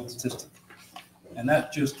measurable statistic. And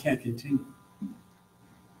that just can't continue.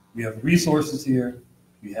 We have resources here.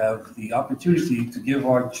 We have the opportunity to give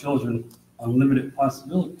our children unlimited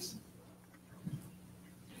possibilities.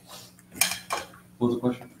 What was the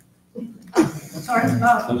question? Sorry,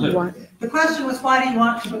 the question was, why do you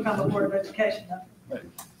want to become a Board of Education member? Right.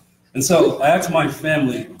 And so I asked my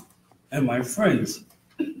family and my friends,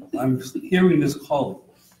 I'm hearing this call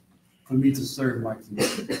for me to serve my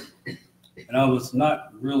community. And I was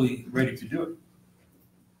not really ready to do it.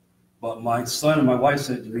 But my son and my wife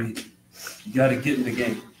said to me, you got to get in the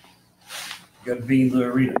game. You got to be in the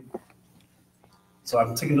arena. So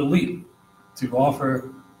I'm taking the leap to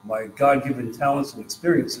offer my God-given talents and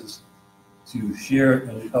experiences to share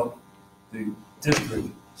and help the district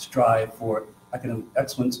strive for academic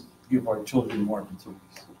excellence to give our children more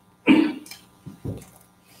opportunities.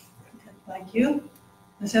 Thank you.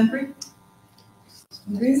 Ms. Embry?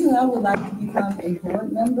 The reason I would like to become a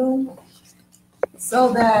board member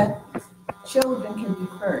so that children can be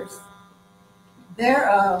first. There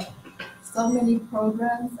are so many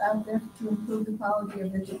programs out there to improve the quality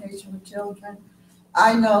of education for children.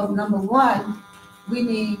 I know, number one, we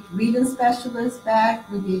need reading specialists back,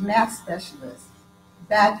 we need math specialists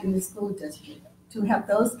back in the school district to help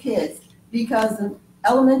those kids, because an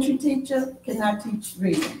elementary teacher cannot teach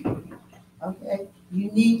reading, okay?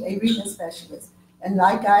 You need a reading specialist. And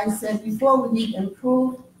like I said before, we need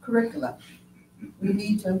improved curriculum. We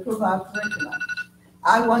need to improve our curriculum.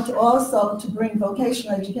 I want to also to bring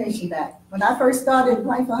vocational education back. When I first started in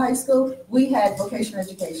Plainfield High School, we had vocational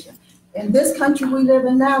education. In this country we live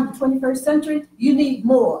in now, the 21st century, you need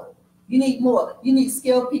more. You need more. You need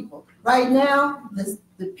skilled people. Right now,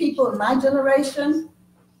 the people in my generation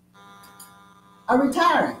are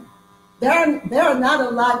retiring. There are not a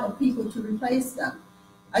lot of people to replace them.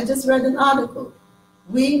 I just read an article.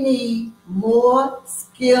 We need more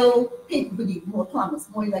skilled people. We need more plumbers,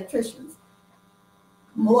 more electricians,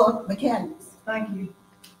 more mechanics. Thank you.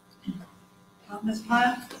 Ms.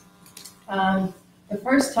 Pyle? The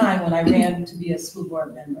first time when I ran to be a school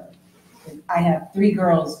board member, I have 3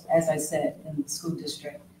 girls, as I said, in the school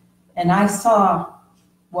district, and I saw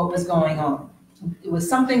what was going on. It was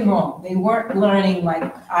something wrong. They weren't learning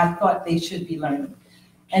like I thought they should be learning.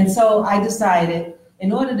 And so I decided,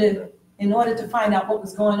 in order to find out what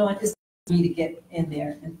was going on, it's for me to get in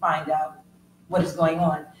there and find out what is going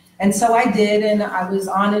on. And so I did, and I was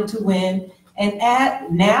honored to win. And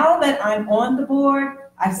now that I'm on the board,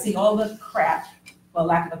 I see all the crap, for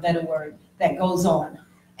lack of a better word, that goes on.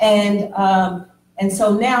 And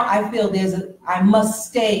so now I feel I must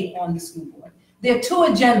stay on the school board. There are 2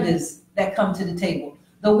 agendas that come to the table,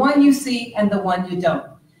 the one you see and the one you don't.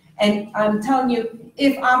 And I'm telling you,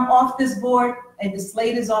 if I'm off this board and the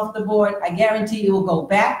slate is off the board, I guarantee it will go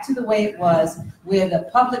back to the way it was, where the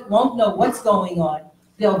public won't know what's going on.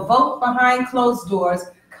 They'll vote behind closed doors,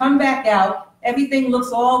 come back out, everything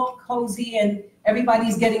looks all cozy and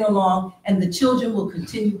everybody's getting along, and the children will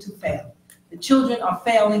continue to fail. The children are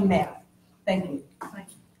failing now. Thank you. Thank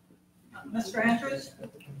you. Mr. Andrews?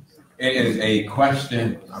 It is a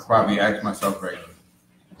question I probably ask myself regularly.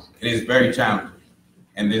 It is very challenging,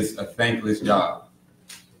 and it's a thankless job.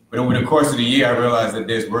 But over the course of the year, I realized that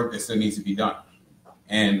there's work that still needs to be done,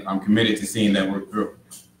 and I'm committed to seeing that work through.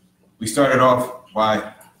 We started off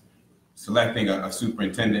by selecting a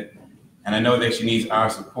superintendent, and I know that she needs our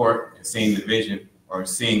support in seeing the vision, or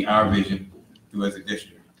seeing our vision through as a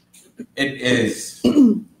district. It is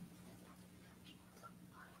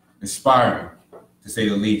inspiring, to say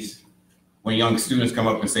the least, when young students come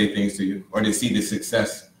up and say things to you, or they see the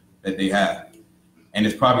success that they have. And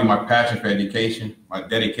it's probably my passion for education, my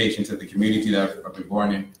dedication to the community that I've been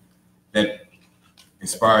born in, that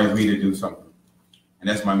inspires me to do something. And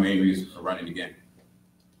that's my main reason for running again.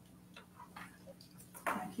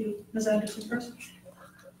 Thank you. Ms. Anderson first.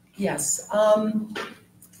 Yes.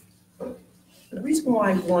 The reason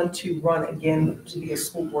why I want to run again to be a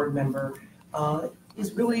school board member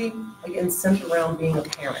is really, again, centered around being a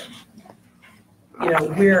parent. You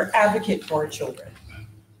know, we're advocate for our children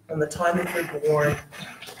from the time that they're born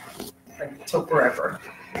until forever.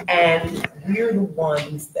 And we're the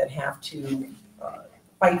ones that have to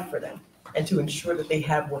fight for them and to ensure that they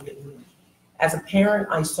have what they need. As a parent,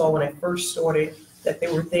 I saw when I first started that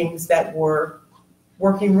there were things that were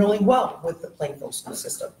working really well with the Plainfield school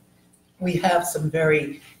system. We have some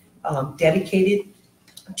very dedicated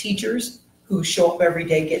teachers who show up every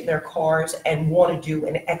day, get in their cars, and want to do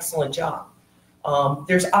an excellent job.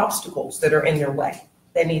 There's obstacles that are in their way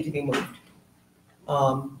that need to be moved.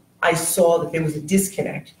 I saw that there was a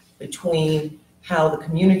disconnect between how the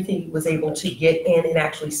community was able to get in and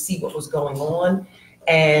actually see what was going on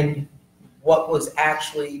and what was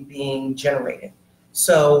actually being generated.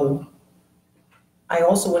 So I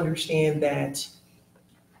also understand that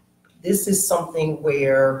this is something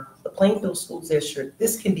where the Plainfield School District,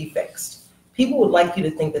 this can be fixed. People would like you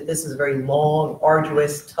to think that this is a very long,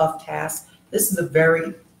 arduous, tough task. This is a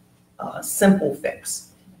very simple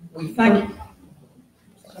fix. Thank you.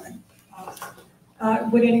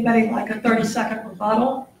 Would anybody like a 30-second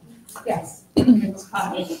rebuttal? Yes.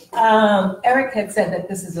 Eric had said that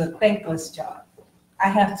this is a thankless job. I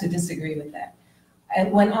have to disagree with that.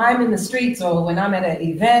 And when I'm in the streets or when I'm at an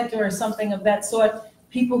event or something of that sort,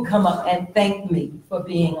 people come up and thank me for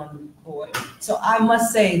being on the board. So I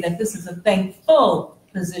must say that this is a thankful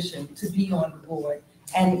position to be on the board.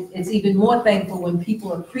 And it's even more thankful when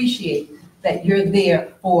people appreciate that you're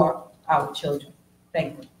there for our children.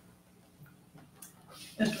 Thank you.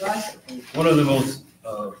 Mr. Rice? One of the most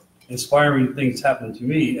inspiring things happened to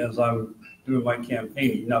me as I'm doing my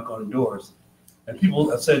campaign, knock on doors. And people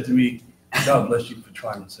have said to me, God bless you for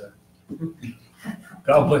trying, sir.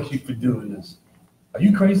 God bless you for doing this. Are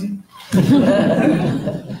you crazy?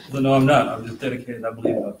 No, I'm not. I'm just dedicated. I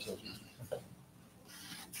believe in our children.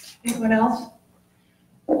 Anyone else?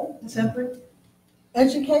 Ms. Emprey?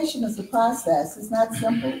 Education is a process. It's not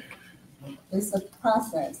simple. It's a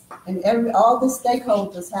process, and all the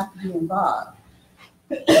stakeholders have to be involved.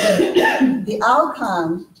 The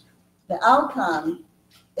outcome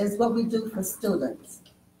is what we do for students.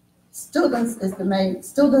 Students are the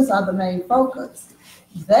main focus.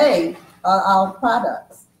 They are our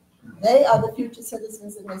products. They are the future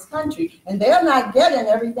citizens in this country, and they're not getting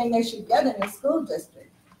everything they should get in the school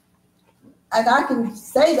district. And I can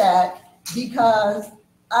say that because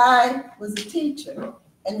I was a teacher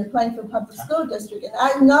in the Plainfield Public School District, and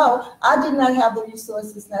I know I did not have the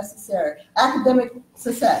resources necessary. Academic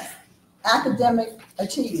success, academic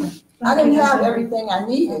achievement. I didn't have everything I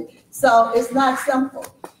needed. So it's not simple.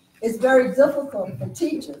 It's very difficult for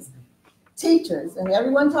teachers, and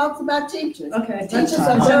everyone talks about teachers. Okay. Teachers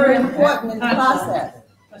are very important in the process.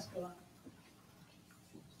 Let's go on.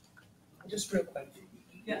 Just real quick.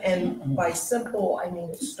 Yes. And by simple, I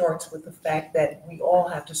mean it starts with the fact that we all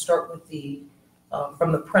have to start with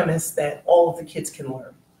from the premise that all of the kids can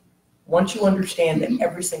learn. Once you understand that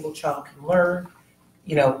every single child can learn,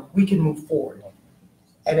 we can move forward.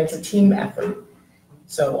 And it's a team effort.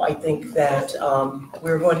 So I think that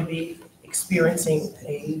we're going to be experiencing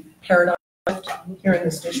a paradigm shift here in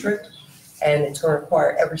this district, and it's going to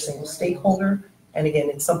require every single stakeholder. And again,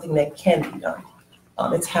 it's something that can be done.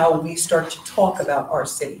 It's how we start to talk about our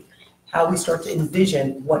city, how we start to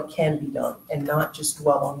envision what can be done, and not just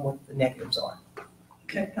dwell on what the negatives are.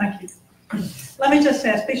 Okay, thank you. Let me just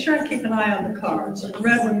ask, be sure and keep an eye on the cards. The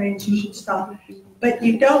red one means you should stop. But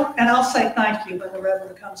you don't, and I'll say thank you when the red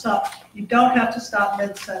one comes up. You don't have to stop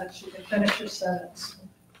mid-sentence. You can finish your sentence.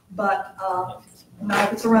 But not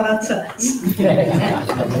if it's a run-on sentence.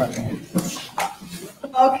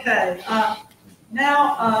 Okay,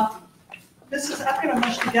 now, I'm going to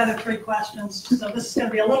mush together 3 questions, so this is going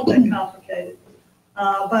to be a little bit complicated.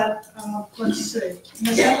 But let's see.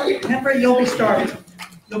 Ms. Henry, you'll be starting.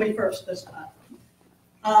 You'll be first this time.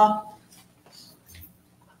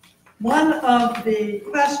 One of the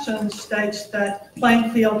questions states that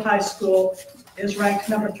Plainfield High School is ranked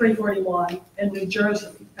number 341 in New Jersey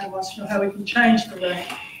and wants to know how we can change the rank.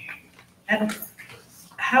 And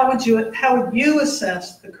how would you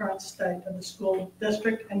assess the current state of the school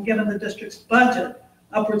district, and given the district's budget,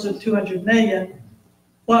 upwards of $200 million,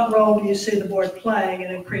 what role do you see the board playing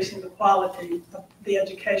in increasing the quality of the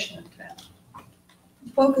education in town?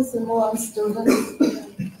 Focusing more on students,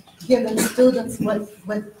 giving students what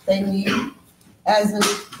they need.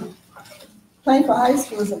 Plainfield High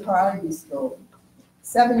School is a priority school.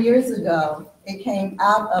 7 years ago, it came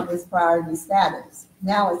out of its priority status.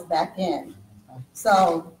 Now it's back in.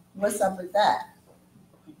 So what's up with that?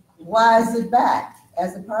 Why is it back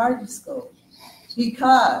as a priority school?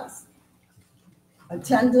 Because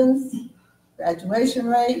attendance, graduation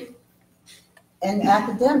rate, and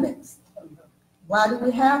academics. Why do we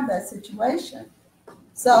have that situation?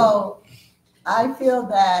 So I feel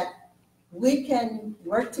that we can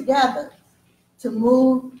work together to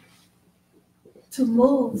move so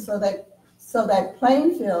that so that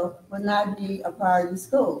Plainfield would not be a priority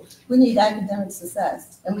school. We need academic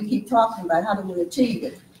success, and we keep talking about how do we achieve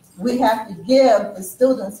it. We have to give the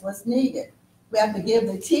students what's needed. We have to give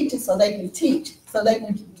the teachers so they can teach, so they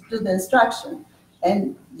can do the instruction,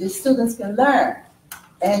 and the students can learn.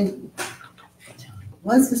 And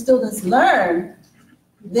once the students learn,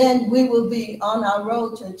 then we will be on our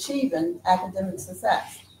road to achieving academic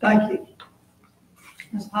success. Thank you.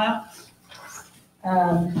 Ms. Pyle?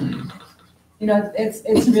 You know,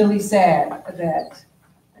 it's really sad that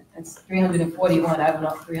it's 341. I don't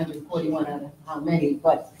know if 341 out of how many,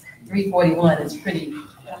 but 341 is pretty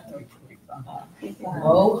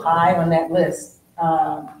low, high on that list.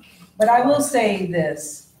 But I will say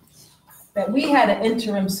this, that we had an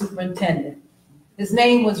interim superintendent. His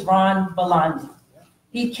name was Ron Belandi.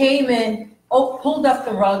 He came in, pulled up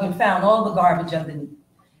the rug and found all the garbage underneath.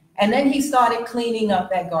 And then he started cleaning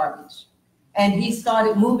up that garbage. And he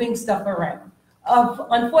started moving stuff around.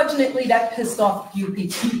 Unfortunately, that pissed off a few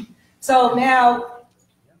people. So now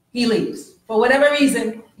he leaves. For whatever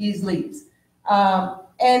reason, he leaves.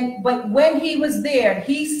 But when he was there,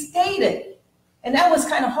 he stated, and that was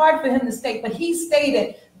kind of hard for him to state, but he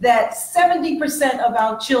stated that 70% of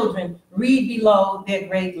our children read below their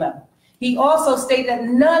grade level. He also stated that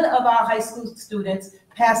none of our high school students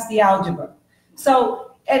pass the algebra.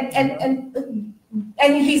 So, and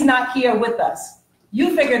he's not here with us.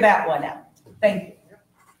 You figure that one out. Thank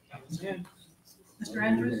you. Mr.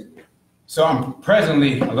 Andrews? So I'm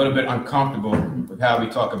presently a little bit uncomfortable with how we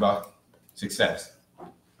talk about success,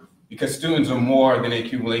 because students are more than an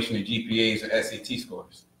accumulation of GPAs or SAT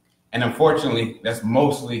scores. And unfortunately, that's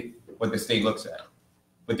mostly what the state looks at.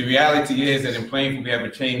 But the reality is that in Plainfield, we have a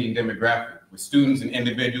changing demographic with students and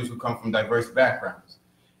individuals who come from diverse backgrounds.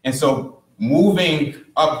 And so moving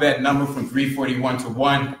up that number from 341 to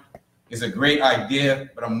 1 is a great idea,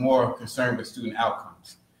 but I'm more concerned with student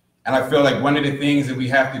outcomes. And I feel like one of the things that we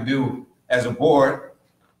have to do as a board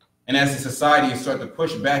and as a society is start to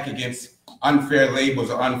push back against unfair labels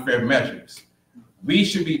or unfair measures. We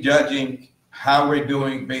should be judging how we're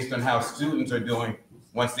doing based on how students are doing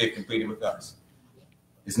once they've completed with us.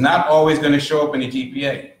 It's not always going to show up in a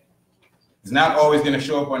GPA. It's not always going to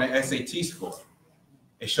show up on an SAT score.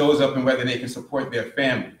 It shows up in whether they can support their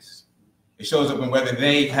families. It shows up in whether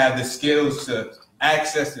they have the skills to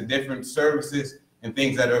access the different services and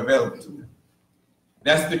things that are available to them.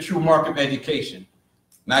 That's the true mark of education,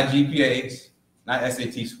 not GPAs, not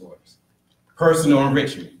SAT scores. Personal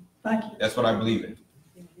enrichment. Thank you. That's what I believe in.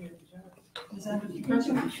 Can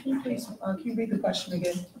you read the question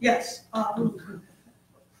again? Yes.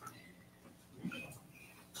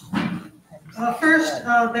 First,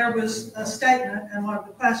 there was a statement, and one of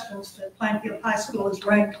the questions that Plainfield High School is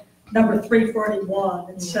ranked number 341.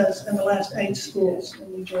 It says in the last 8 schools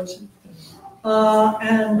in New Jersey.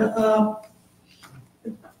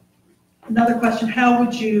 Another question: how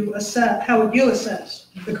would you assess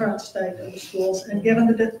the current state of the schools? And given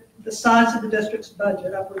the size of the district's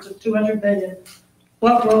budget, upwards of $200 million,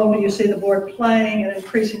 what role do you see the board playing in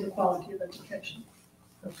increasing the quality of education?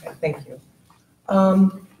 Okay, thank you.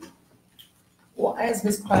 Well, as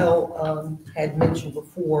Ms. Pyle had mentioned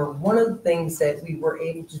before, one of the things that we were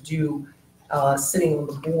able to do sitting on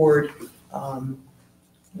the board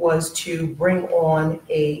was to bring on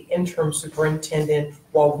an interim superintendent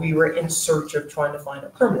while we were in search of trying to find a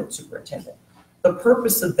permanent superintendent. The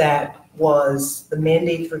purpose of that was, the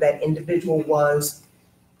mandate for that individual was,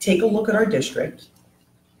 take a look at our district,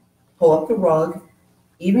 pull up the rug,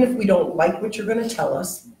 even if we don't like what you're going to tell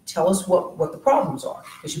us what the problems are,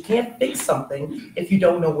 because you can't fix something if you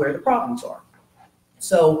don't know where the problems are.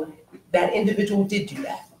 So that individual did do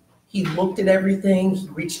that. He looked at everything, he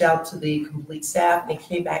reached out to the complete staff, and he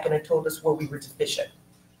came back and told us where we were deficient.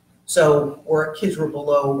 So where our kids were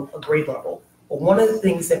below a grade level. But one of the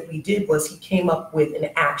things that we did was he came up with an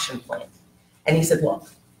action plan. And he said, look,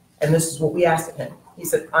 and this is what we asked of him. He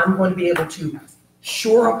said, I'm going to be able to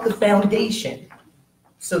shore up the foundation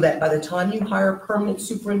so that by the time you hire a permanent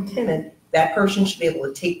superintendent, that person should be able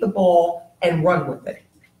to take the ball and run with it,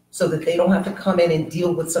 so that they don't have to come in and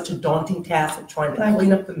deal with such a daunting task of trying to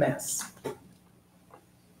clean up the mess.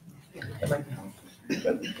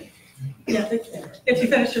 Yeah, if you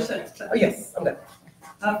finish your sentence. Oh, yes, I'm done.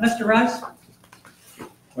 Mr. Rice?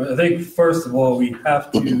 Well, I think, first of all, we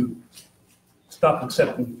have to stop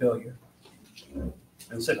accepting failure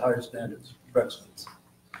and set higher standards for excellence.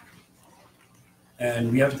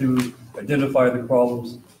 And we have to identify the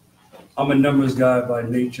problems. I'm a numbers guy by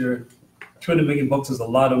nature. 200 million bucks is a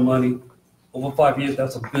lot of money. Over 5 years,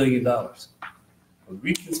 that's $1 billion. When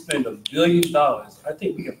we can spend $1 billion, I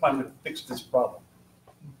think we can find a way to fix this problem.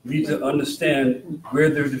 need to understand where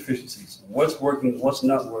there are deficiencies, what's working, what's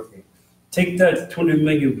not working. Take that 20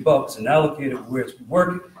 million bucks and allocate it where it's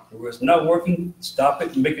working, and where it's not working, stop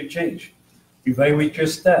it and make a change. Evaluate your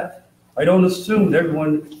staff. I don't assume that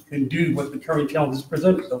everyone can do what the current challenges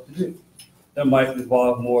present itself to do. That might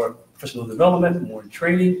involve more professional development, more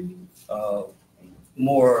training,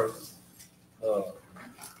 more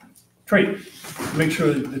training to make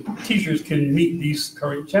sure that the teachers can meet these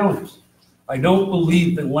current challenges. I don't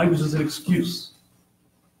believe that language is an excuse.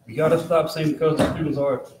 We got to stop saying because the students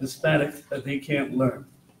are Hispanic that they can't learn.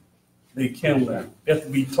 They can learn. They have to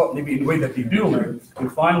be taught maybe in the way that they do learn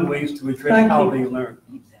and find ways to address how they learn.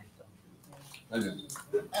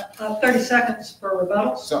 30 seconds for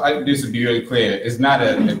rebuttal. So this to be really clear, it's not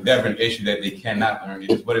a definite issue that they cannot learn.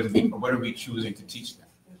 It is what are we choosing to teach them?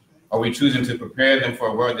 Are we choosing to prepare them for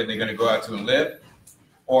a world that they're going to go out to and live?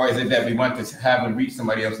 Or is it that we want to have them reach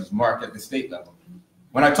somebody else's mark at the state level?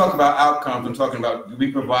 When I talk about outcomes, I'm talking about, do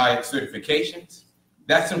we provide certifications?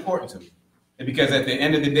 That's important to me. Because at the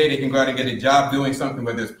end of the day, they can go out and get a job doing something,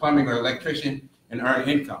 whether it's plumbing or electrician, and earn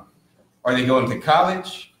income. Are they going to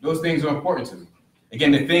college? Those things are important to me.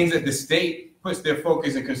 Again, the things that the state puts their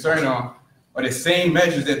focus and concern on are the same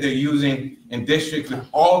measures that they're using in districts with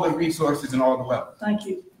all the resources and all the wealth. Thank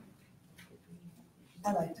you.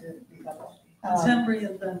 I'd like to rebuttal. Ms. Embry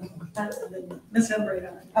and then Ms. Embry.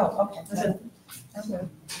 Oh, okay. Okay.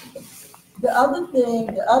 The other thing,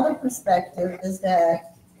 the other perspective is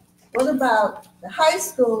that, what about the high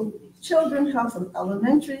school? Children come from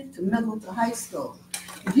elementary to middle to high school.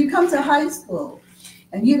 If you come to high school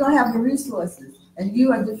and you don't have the resources and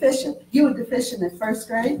you are deficient in first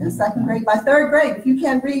grade and second grade, by third grade, if you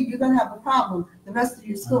can't read, you're going to have a problem the rest of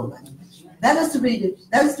your schooling. That is the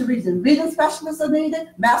reason. Reading specialists are needed,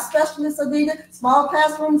 math specialists are needed, small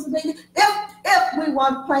classrooms are needed, if we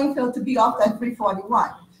want Plainfield to be off that 341.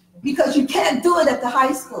 Because you can't do it at the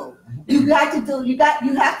high school. You have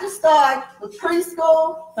to start with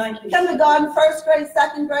preschool, kindergarten, first grade,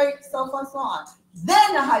 second grade, so forth, so on.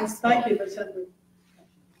 Then the high school. Thank you, Ms. Embry.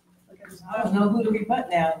 I don't know who to rebut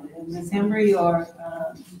now, Ms. Embry or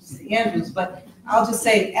Mr. Andrews, but I'll just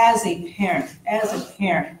say, as a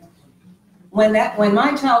parent, when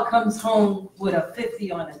my child comes home with a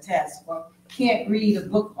 50 on a test or can't read a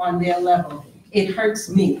book on their level, it hurts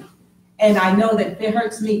me. And I know that if it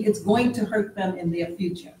hurts me, it's going to hurt them in their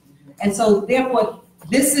future. And so therefore,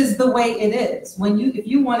 this is the way it is. If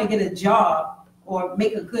you want to get a job or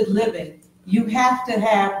make a good living, you have to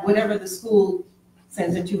have whatever the school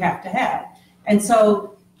says that you have to have. And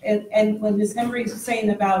so, and when Ms. Embry is saying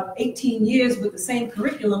about 18 years with the same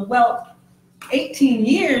curriculum, well, 18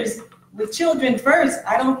 years with children first,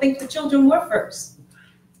 I don't think the children were first.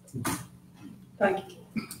 Thank you.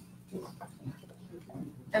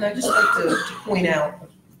 And I just like to point out,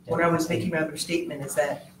 when I was making my other statement, is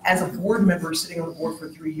that as a board member sitting on the board for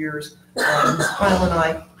 3 years, Ms. Pyle and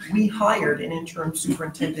I, we hired an interim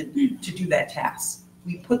superintendent to do that task.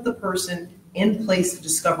 We put the person in place to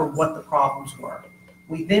discover what the problems were.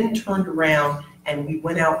 We then turned around and we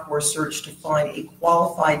went out for a search to find a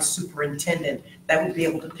qualified superintendent that would be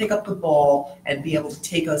able to pick up the ball and be able to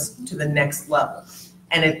take us to the next level.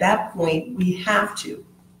 And at that point, we have to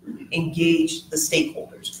engage the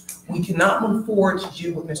stakeholders. We cannot move forward to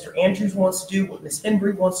do what Mr. Andrews wants to do, what Ms.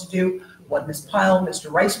 Embry wants to do, what Ms. Pyle,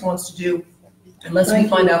 Mr. Rice wants to do, unless we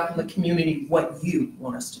find out from the community what you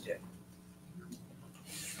want us to do.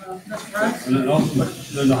 And then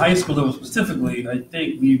also, in the high school level specifically, I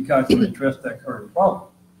think we've got to address that current problem.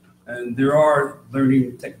 And there are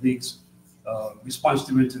learning techniques, response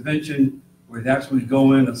to intervention, where they actually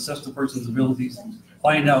go in, assess the person's abilities,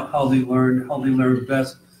 find out how they learn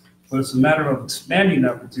best. But it's a matter of expanding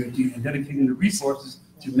the opportunity and dedicating the resources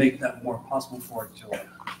to make that more possible for our children.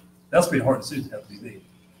 That's been a hard decision to have to be made.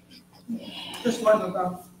 Just one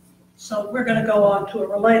about. So we're going to go on to a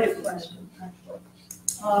related question.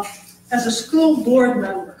 As a school board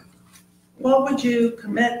member, what would you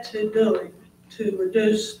commit to doing to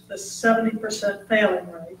reduce the 70% failing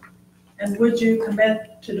rate? And would you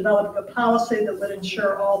commit to developing a policy that would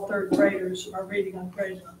ensure all third graders are reading on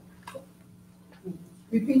grade level?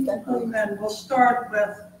 Repeat that, please. And we'll start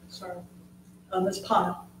with, Ms.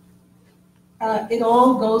 Pyle. It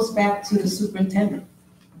all goes back to the superintendent.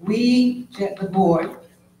 The board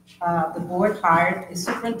hired a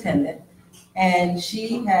superintendent, and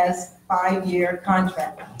she has a 5-year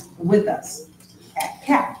contract with us at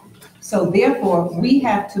CAP. So therefore, we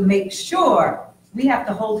have to make sure, we have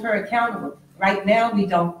to hold her accountable. Right now, we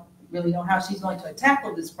don't really know how she's going to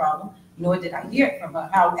tackle this problem, nor did I hear it from her.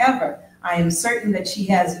 However, I am certain that she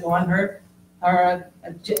has it on her or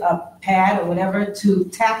a pad or whatever to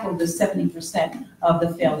tackle the 70% of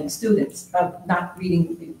the failing students of not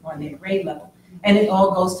reading on their grade level. And it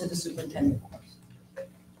all goes to the superintendent.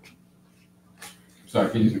 Sorry,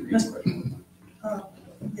 can you just repeat the question?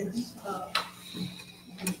 Yes.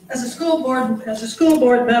 As a school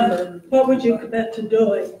board member, what would you commit to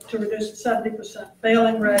doing to reduce the 70%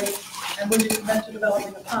 failing rate? And would you commit to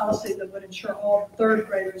developing a policy that would ensure all third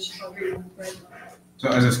graders are reading grade level? So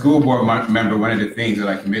as a school board member, one of the things that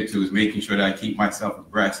I commit to is making sure that I keep myself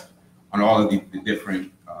abreast on all of the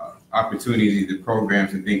different opportunities, the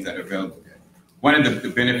programs and things that are available there. One of the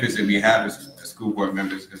benefits that we have as school board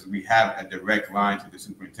members is we have a direct line to the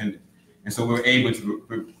superintendent. And so we're able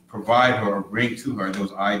to provide her or bring to her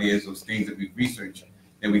those ideas, those things that we've researched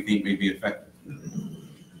that we think may be effective.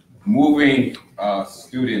 Moving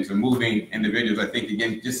students or moving individuals, I think,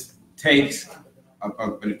 again, just takes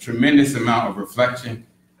a tremendous amount of reflection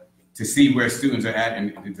to see where students are at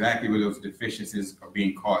and exactly where those deficiencies are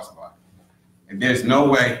being caused by. And there's no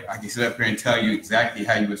way I can sit up here and tell you exactly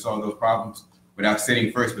how you would solve those problems without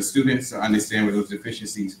sitting first with students to understand where those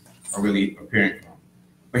deficiencies are really appearing from.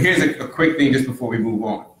 But here's a quick thing just before we move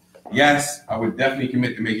on. Yes, I would definitely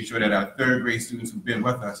commit to making sure that our third grade students who've been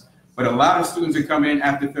with us, but a lot of students are coming in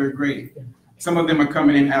after third grade. Some of them are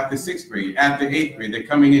coming in after sixth grade, after eighth grade. They're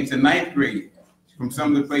coming into ninth grade from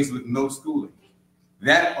some of the places with no schooling.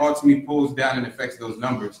 That ultimately pulls down and affects those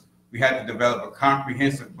numbers. We had to develop a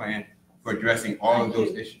comprehensive plan for addressing all of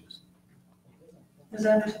those issues. Ms.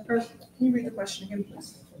 Anderson first? Can you read the question again,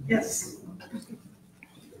 please? Yes.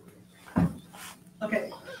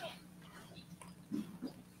 Okay.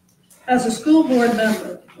 As a school board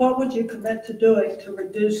member, what would you commit to doing to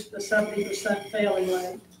reduce the 70% failing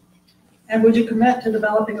rate? And would you commit to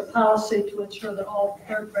developing a policy to ensure that all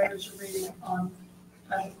third graders are reading on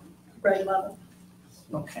grade level?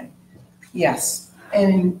 Okay. Yes.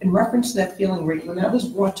 And in reference to that failing rate, when that was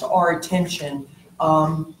brought to our attention,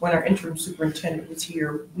 when our interim superintendent was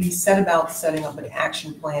here, we set about setting up an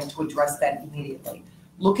action plan to address that immediately.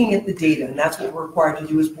 Looking at the data, and that's what we're required to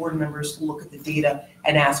do as board members, to look at the data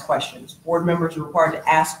and ask questions. Board members are required to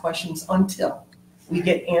ask questions until we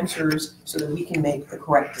get answers so that we can make the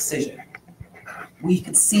correct decision. We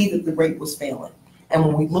could see that the rate was failing. And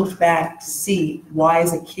when we looked back to see why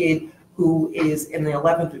is a kid who is in the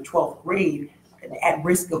 11th or 12th grade at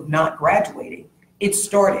risk of not graduating, it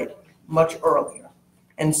started much earlier.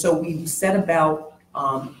 And so we set about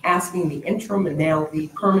asking the interim and now the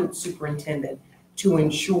permanent superintendent to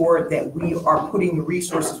ensure that we are putting the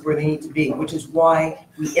resources where they need to be, which is why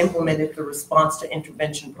we implemented the response to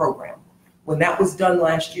intervention program. When that was done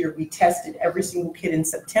last year, we tested every single kid in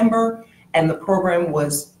September, and the program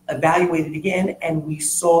was evaluated again, and we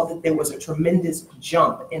saw that there was a tremendous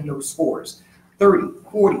jump in those scores, 30,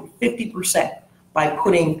 40, 50%, by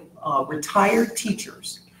putting retired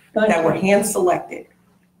teachers that were hand-selected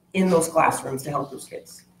in those classrooms to help those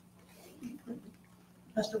kids.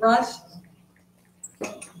 Mr. Rice?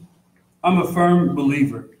 I'm a firm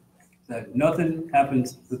believer that nothing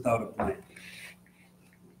happens without a plan.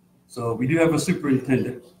 So we do have a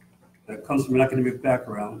superintendent that comes from an academic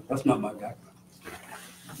background. That's not my background.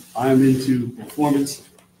 I'm into performance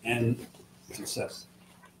and success.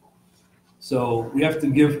 So we have to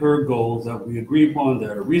give her goals that we agree upon, that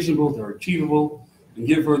are reasonable, that are achievable, and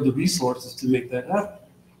give her the resources to make that happen.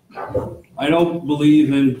 I don't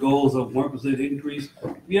believe in goals of 1% increase.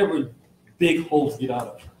 We have a big hole to get out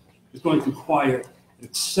of. It's going to require an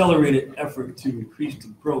accelerated effort to increase the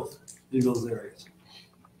growth in those areas.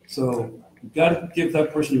 So you've got to give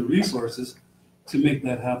that person the resources to make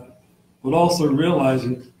that happen. But also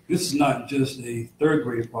realizing this is not just a third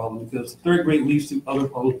grade problem, because third grade leads to other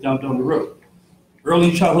problems down the road.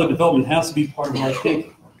 Early childhood development has to be part of our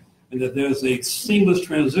thinking, and that there's a seamless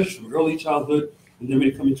transition from early childhood and then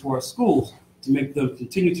they come into our schools to make them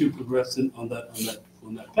continue to progress on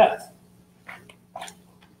that path.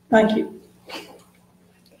 Thank you.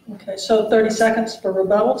 Okay, so 30 seconds for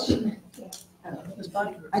rebuttals.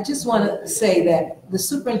 I just want to say that the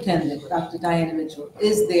superintendent, Dr. Diana Mitchell,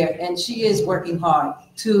 is there, and she is working hard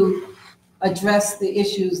to address the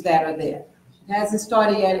issues that are there. It hasn't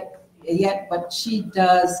started yet, but she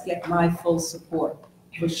does get my full support,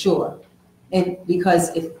 for sure. And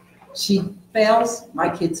because if she fails, my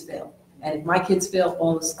kids fail. And if my kids fail,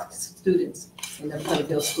 all the students in the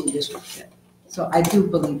Plainfield School District fail. So I do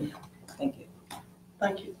believe it. Thank you.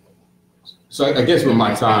 Thank you. So I guess with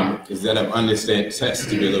my time is that I've understood tests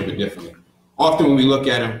to be a little bit differently. Often when we look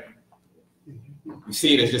at them, we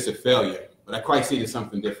see it as just a failure, but I quite see it as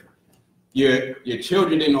something different. Your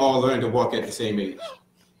children didn't all learn to walk at the same age.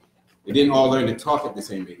 They didn't all learn to talk at the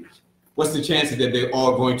same age. what's the chances that they're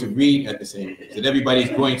all going to read at the same pace, that everybody's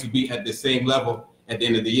going to be at the same level at the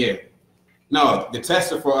end of the year? No, the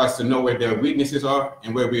tests are for us to know where their weaknesses are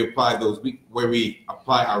and where we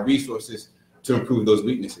apply our resources to improve those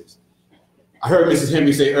weaknesses. I heard Mrs.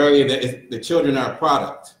 Henry say earlier that the children are a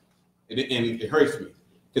product, and it hurts me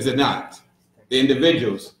because they're not. They're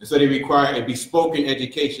individuals, and so they require a bespoke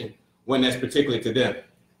education when that's particular to them.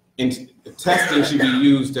 And the testing should be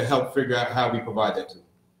used to help figure out how we provide that to them.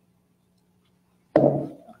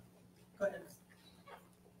 Go ahead.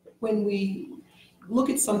 When we look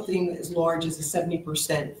at something as large as a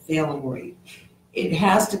 70% failing rate, it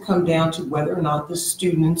has to come down to whether or not the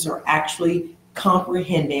students are actually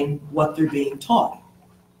comprehending what they're being taught.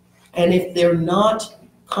 And if they're not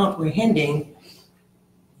comprehending,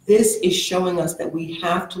 this is showing us that we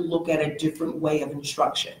have to look at a different way of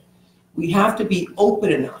instruction. We have to be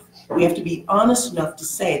open enough. We have to be honest enough to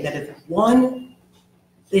say that if one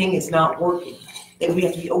thing is not working, then we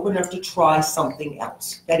have to be open enough to try something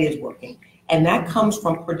else that is working. And that comes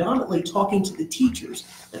from predominantly talking to the teachers,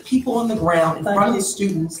 the people on the ground in front of the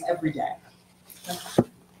students every day.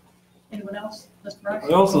 Anyone else? Mr. Rice?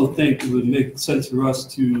 I also think it would make sense for us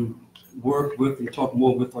to work with and talk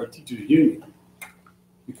more with our teachers union,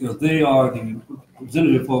 because they are the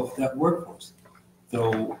representative of that workforce.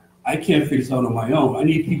 So I can't figure this out on my own. I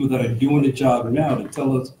need people that are doing the job now to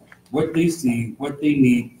tell us what they see, what they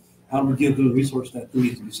need, how to give them the resources that they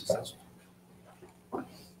need to be successful.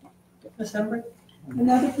 Ms. Henry?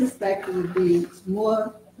 Another perspective would be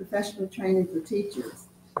more professional training for teachers.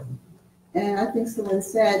 And I think someone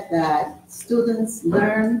said that students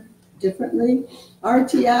learn differently.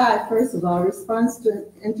 RTI, first of all, response to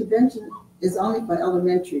intervention is only for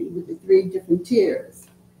elementary with the 3 different tiers.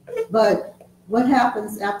 But what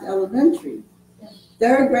happens after elementary?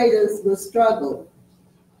 3rd graders will struggle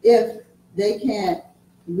if they can't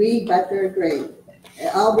read by 3rd grade.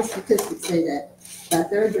 All the statistics say that. By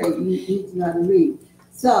 3rd grade, you need to know how to read.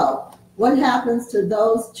 So what happens to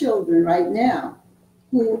those children right now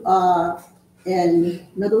who are in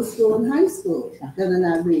middle school and high school that are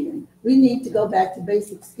not reading? We need to go back to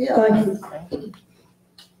basic skills.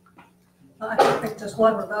 I think just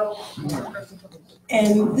one rebuttal.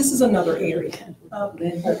 And this is another area.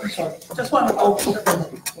 Just one rebuttal.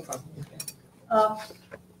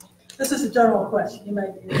 This is a general question. You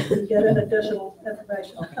may get in additional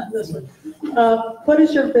information on this one. What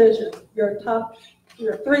is your vision, your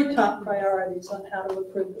 3 top priorities on how to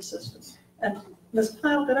improve the system? And Ms.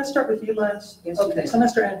 Pyle, did I start with you last? Yes. Okay, so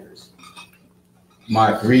Mr. Andrews.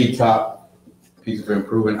 My 3 top pieces for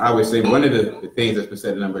improvement, I would say one of the things that's been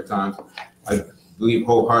said a number of times, I believe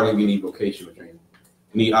wholeheartedly we need vocational training.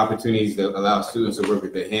 We need opportunities that allow students to work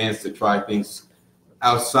with their hands, to try things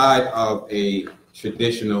outside of a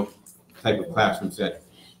traditional type of classroom setting.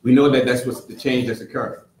 We know that that's what's the change that's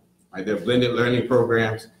occurring. Right? There are blended learning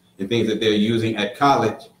programs and things that they're using at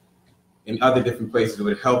college and other different places that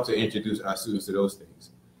would help to introduce our students to those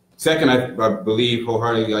things. Second, I believe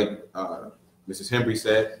wholeheartedly, like Mrs. Henry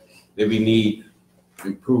said, that we need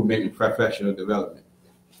improvement in professional development.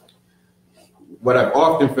 What I've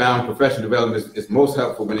often found, professional development is most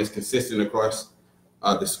helpful when it's consistent across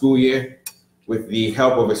the school year. With the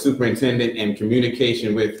help of a superintendent and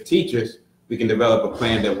communication with teachers, we can develop a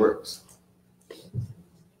plan that works.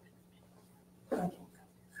 Thank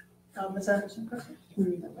you. Ms. Anderson?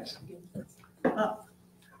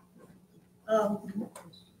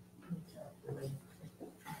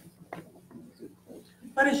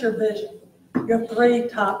 What is your vision? Your 3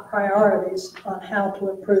 top priorities on how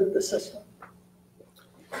to improve the system?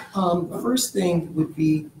 The first thing would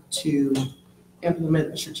be to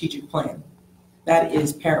implement a strategic plan. That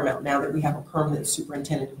is paramount now that we have a permanent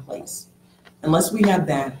superintendent in place. Unless we have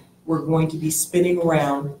that, we're going to be spinning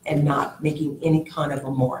around and not making any kind of a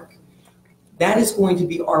mark. That is going to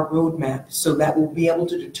be our roadmap, so that we'll be able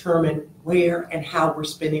to determine where and how we're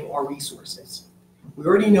spending our resources. We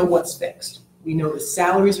already know what's fixed. We know the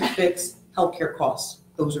salaries are fixed, healthcare costs,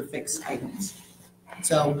 those are fixed items.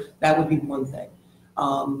 So that would be one thing.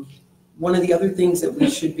 One of the other things that we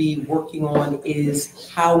should be working on is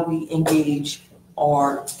how we engage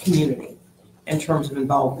our community in terms of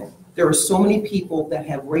involvement. There are so many people that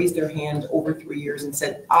have raised their hand over 3 years and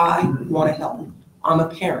said, I want to help. I'm a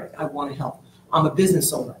parent, I want to help. I'm a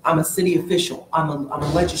business owner, I'm a city official, I'm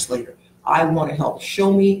a legislator. I want to help.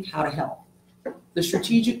 Show me how to help. The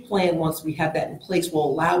strategic plan, once we have that in place, will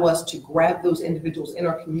allow us to grab those individuals in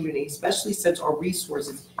our community, especially since our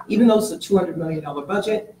resources, even though it's a $200 million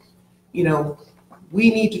budget, we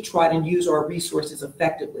need to try to use our resources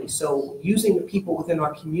effectively. So using the people within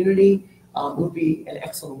our community would be an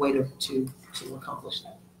excellent way to accomplish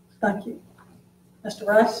that. Thank you. Mr.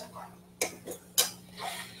 Rice?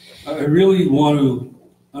 I really want to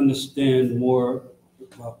understand more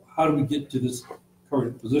about how do we get to this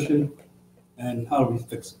current position and how do we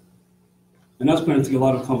fix it. And that's going to take a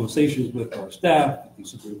lot of conversations with our staff, with the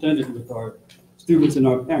superintendent, with our students and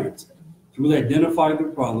our parents to really identify the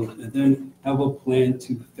problems and then have a plan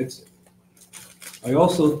to fix it. I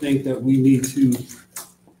also think that we need to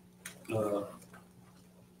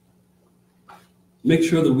make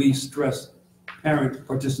sure that we stress parent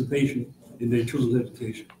participation in their children's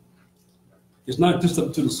education. It's not just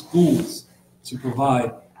up to the schools to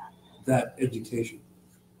provide that education.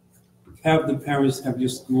 Have the parents have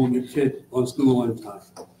your kid on school on time.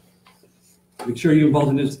 Make sure you're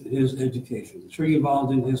involved in his education. Make sure you're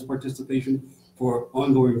involved in his participation for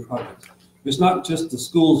ongoing projects. It's not just the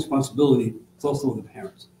school's responsibility, it's also the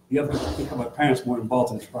parents. You have to have our parents more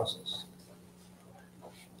involved in this process.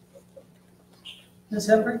 Ms.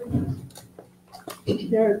 Hembree?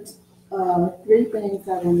 There are three things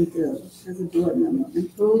I want to do as a board member.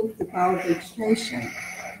 Improve the college education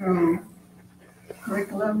through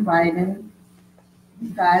curriculum, writing,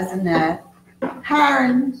 revising that,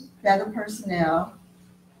 hiring better personnel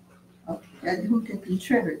who can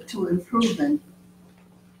contribute to improving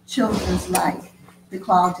children's life, the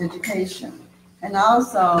quality education. And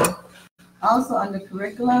also under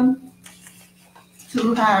curriculum,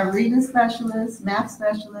 to hire reading specialists, math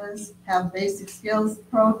specialists, have basic skills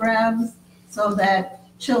programs so that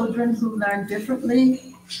children who learn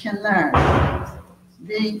differently can learn.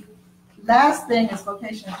 The last thing is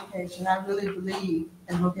vocational education. I really believe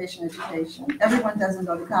in vocational education. Everyone doesn't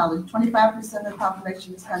go to college. 25% of the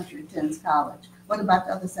population in this country attends college. What about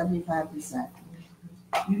the other 75%?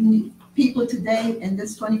 You need people today in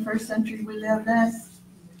this 21st century we live in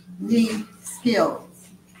need skills,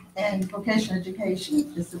 and vocational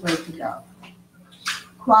education is the way to go.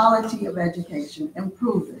 Quality of education,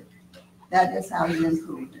 improve it. That is how you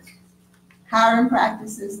improve it. Hiring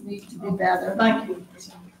practices need to be better. Thank you.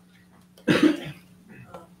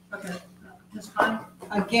 Okay, Ms. Pine?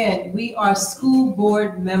 Again, we are school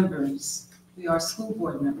board members. We are school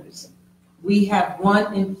board members. We have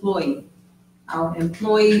one employee. Our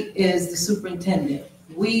employee is the superintendent.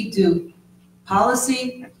 We do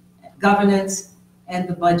policy, governance, and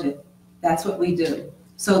the budget. That's what we do.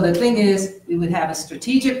 So the thing is, we would have a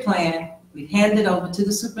strategic plan, we'd hand it over to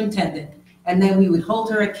the superintendent, and then we would hold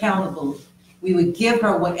her accountable. We would give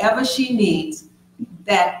her whatever she needs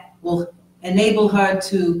that will enable her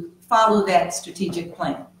to follow that strategic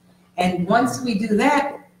plan. And once we do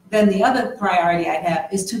that, then the other priority I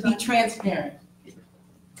have is to be transparent.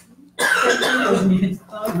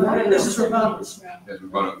 This is Roberts.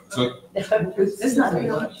 So, It's not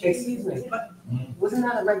a Excuse me, wasn't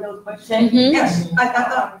that a regular question? Yes, I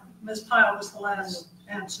thought Ms. Pyle was the last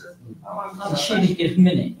answer. She didn't get a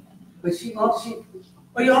minute. But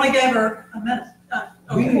Well, you only gave her a minute.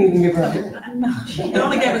 we didn't even give her a minute. You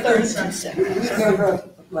only gave her 30 seconds. We gave her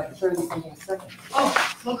like 30 seconds.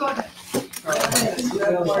 Oh, well, go ahead.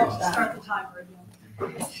 Start the timer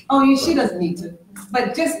again. Oh, she doesn't need to.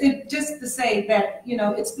 But just to say that, you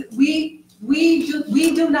know, it's we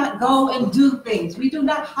do not go and do things. We do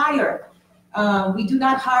not hire. We do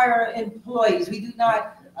not hire employees. We do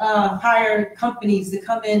not hire companies to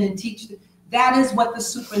come in and teach. That is what the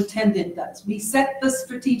superintendent does. We set the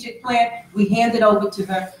strategic plan, we hand it over to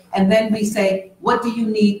her, and then we say, what do you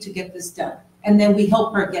need to get this done? And then we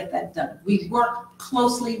help her get that done. We work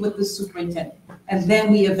closely with the superintendent, and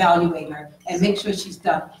then we evaluate her and make sure she's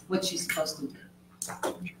done what she's supposed to do.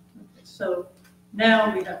 So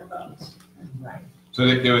now we have votes. Right. so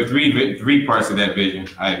there were three parts of that vision.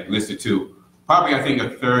 I listed two. Probably, I think a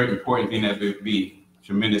third important thing that would be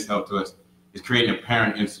tremendous help to us is creating a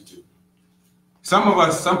parent institute. Some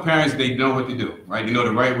parents, they know what to do, right? They know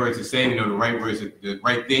the right words to say, they know the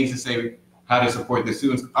right things to say, how to support the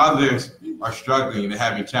students. Others are struggling, they're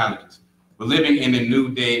having challenges. We're living in a new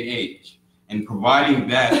day and age, and providing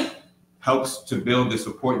that helps to build the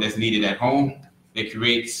support that's needed at home. It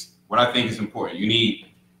creates what I think is important. You need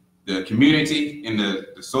the community and the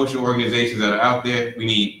social organizations that are out there. We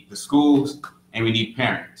need the schools, and we need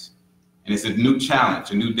parents. And it's a new challenge,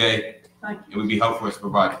 a new day. It would be helpful for us to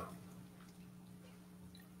provide it.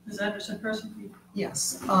 Ms. Anderson,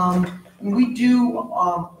 Yes, we do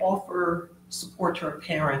offer support to our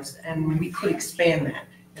parents, and we could expand that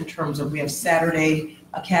in terms of we have Saturday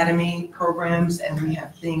Academy programs, and we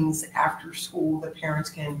have things after school that parents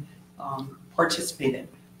can participate in.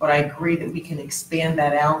 But I agree that we can expand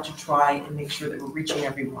that out to try and make sure that we're reaching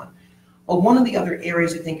everyone. But one of the other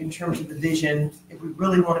areas I think in terms of the vision, if we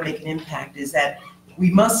really want to make an impact, is that we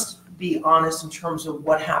must be honest in terms of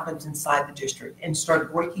what happens inside the district and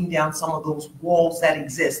start breaking down some of those walls that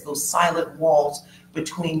exist, those silent walls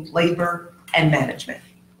between labor and management,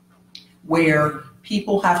 where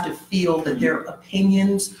people have to feel that their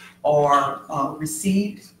opinions are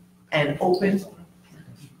received and open.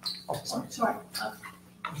 Oh, sorry.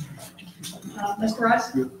 Mr.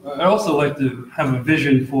 Rice? I'd also like to have a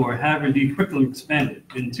vision for having the curriculum expanded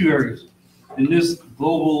in 2 areas. In this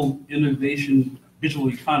global innovation digital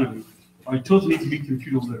economy, our children need to be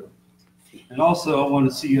computer literate. And also I want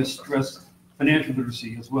to see us stress financial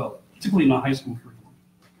literacy as well, particularly in our high school curriculum.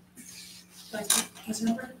 Thank you. Ms.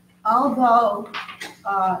 Humphrey? Although,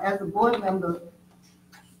 as a board member,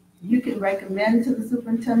 you can recommend to the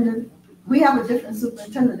superintendent, we have a different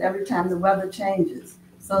superintendent every time the weather changes.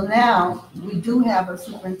 So now we do have a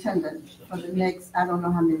superintendent for the next, I don't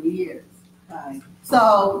know how many years.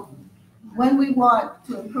 So when we want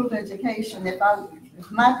to improve education, if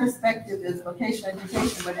my perspective is vocational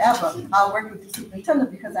education, whatever, I'll work with the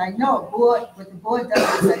superintendent because I know what the board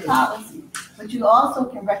does is a policy, but you also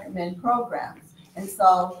can recommend programs. And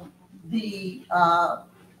so the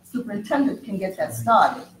superintendent can get that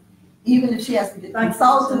started, even if she has to get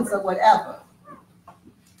consultants or whatever.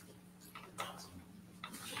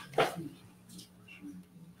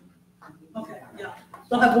 Okay, yeah.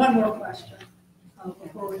 We'll have one more question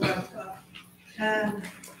before we wrap up. And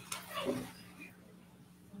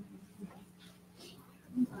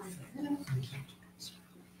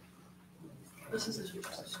this is a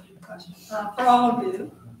question. For all of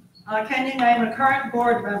you, can you name a current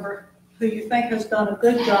board member who you think has done a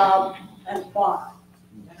good job and why?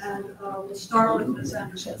 And we'll start with Ms.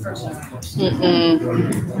 Anderson first. I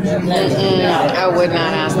would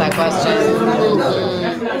not ask that question.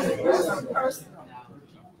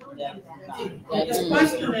 The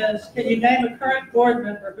question is, can you name a current board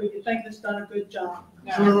member who you think has done a good job?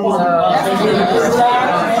 Not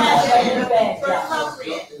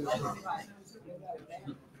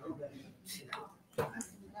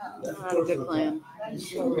a good plan.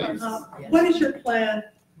 What is your plan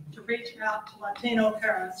to reach out to Latino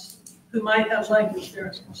parents who might have language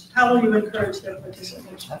barriers? How will you encourage their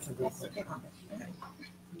participation?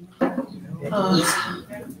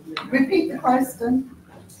 Repeat the question.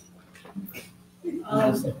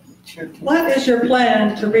 What is your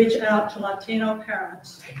plan to reach out to Latino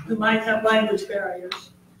parents who might have language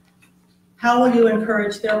barriers? How will you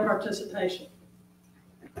encourage their participation?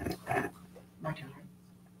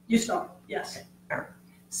 You start, yes.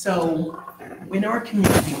 So in our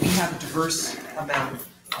community, we have a diverse amount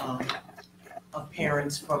of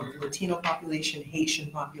parents from the Latino population,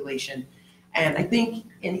 Haitian population. And I think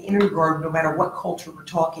in kindergarten, no matter what culture we're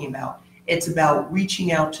talking about, it's about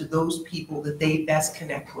reaching out to those people that they best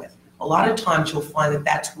connect with. A lot of times you'll find that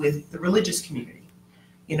that's with the religious community,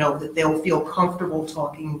 you know, that they'll feel comfortable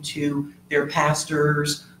talking to their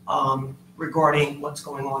pastors regarding what's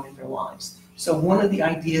going on in their lives. So one of the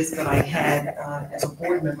ideas that I had as a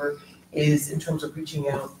board member is in terms of reaching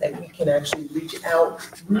out, that we can actually reach out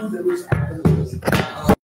through those avenues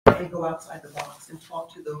and go outside the box and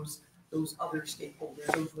talk to those other stakeholders,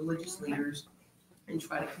 those religious leaders, and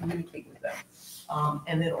try to communicate with them.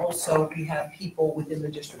 And then also we have people within the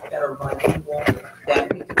district that are bilingual,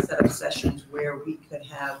 that we could set up sessions where we could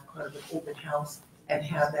have kind of an open house and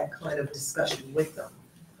have that kind of discussion with them.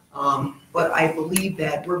 But I believe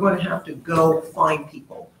that we're going to have to go find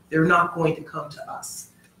people. They're not going to come to us.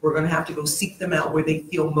 We're going to have to go seek them out where they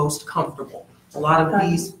feel most comfortable. A lot of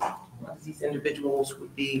these individuals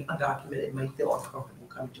would be undocumented and might feel uncomfortable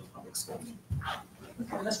coming to a public school.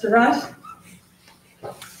 Okay, Mr. Rice?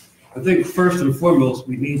 I think first and foremost,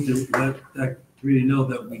 we need to let that community know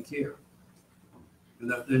that we care and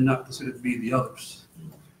that they're not considered to be the others.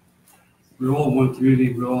 We're all one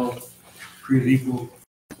community. We're all created equal.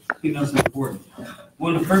 I think that's important.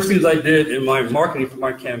 One of the first things I did in my marketing for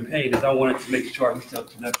my campaign is I wanted to make sure I reached out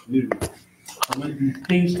to that community. I went through a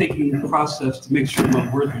painstaking process to make sure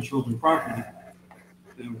my words were chosen properly.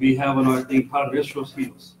 And we have on our thing, part of Israel's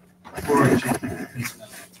heels for our children.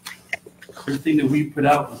 Everything that we put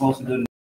out was also done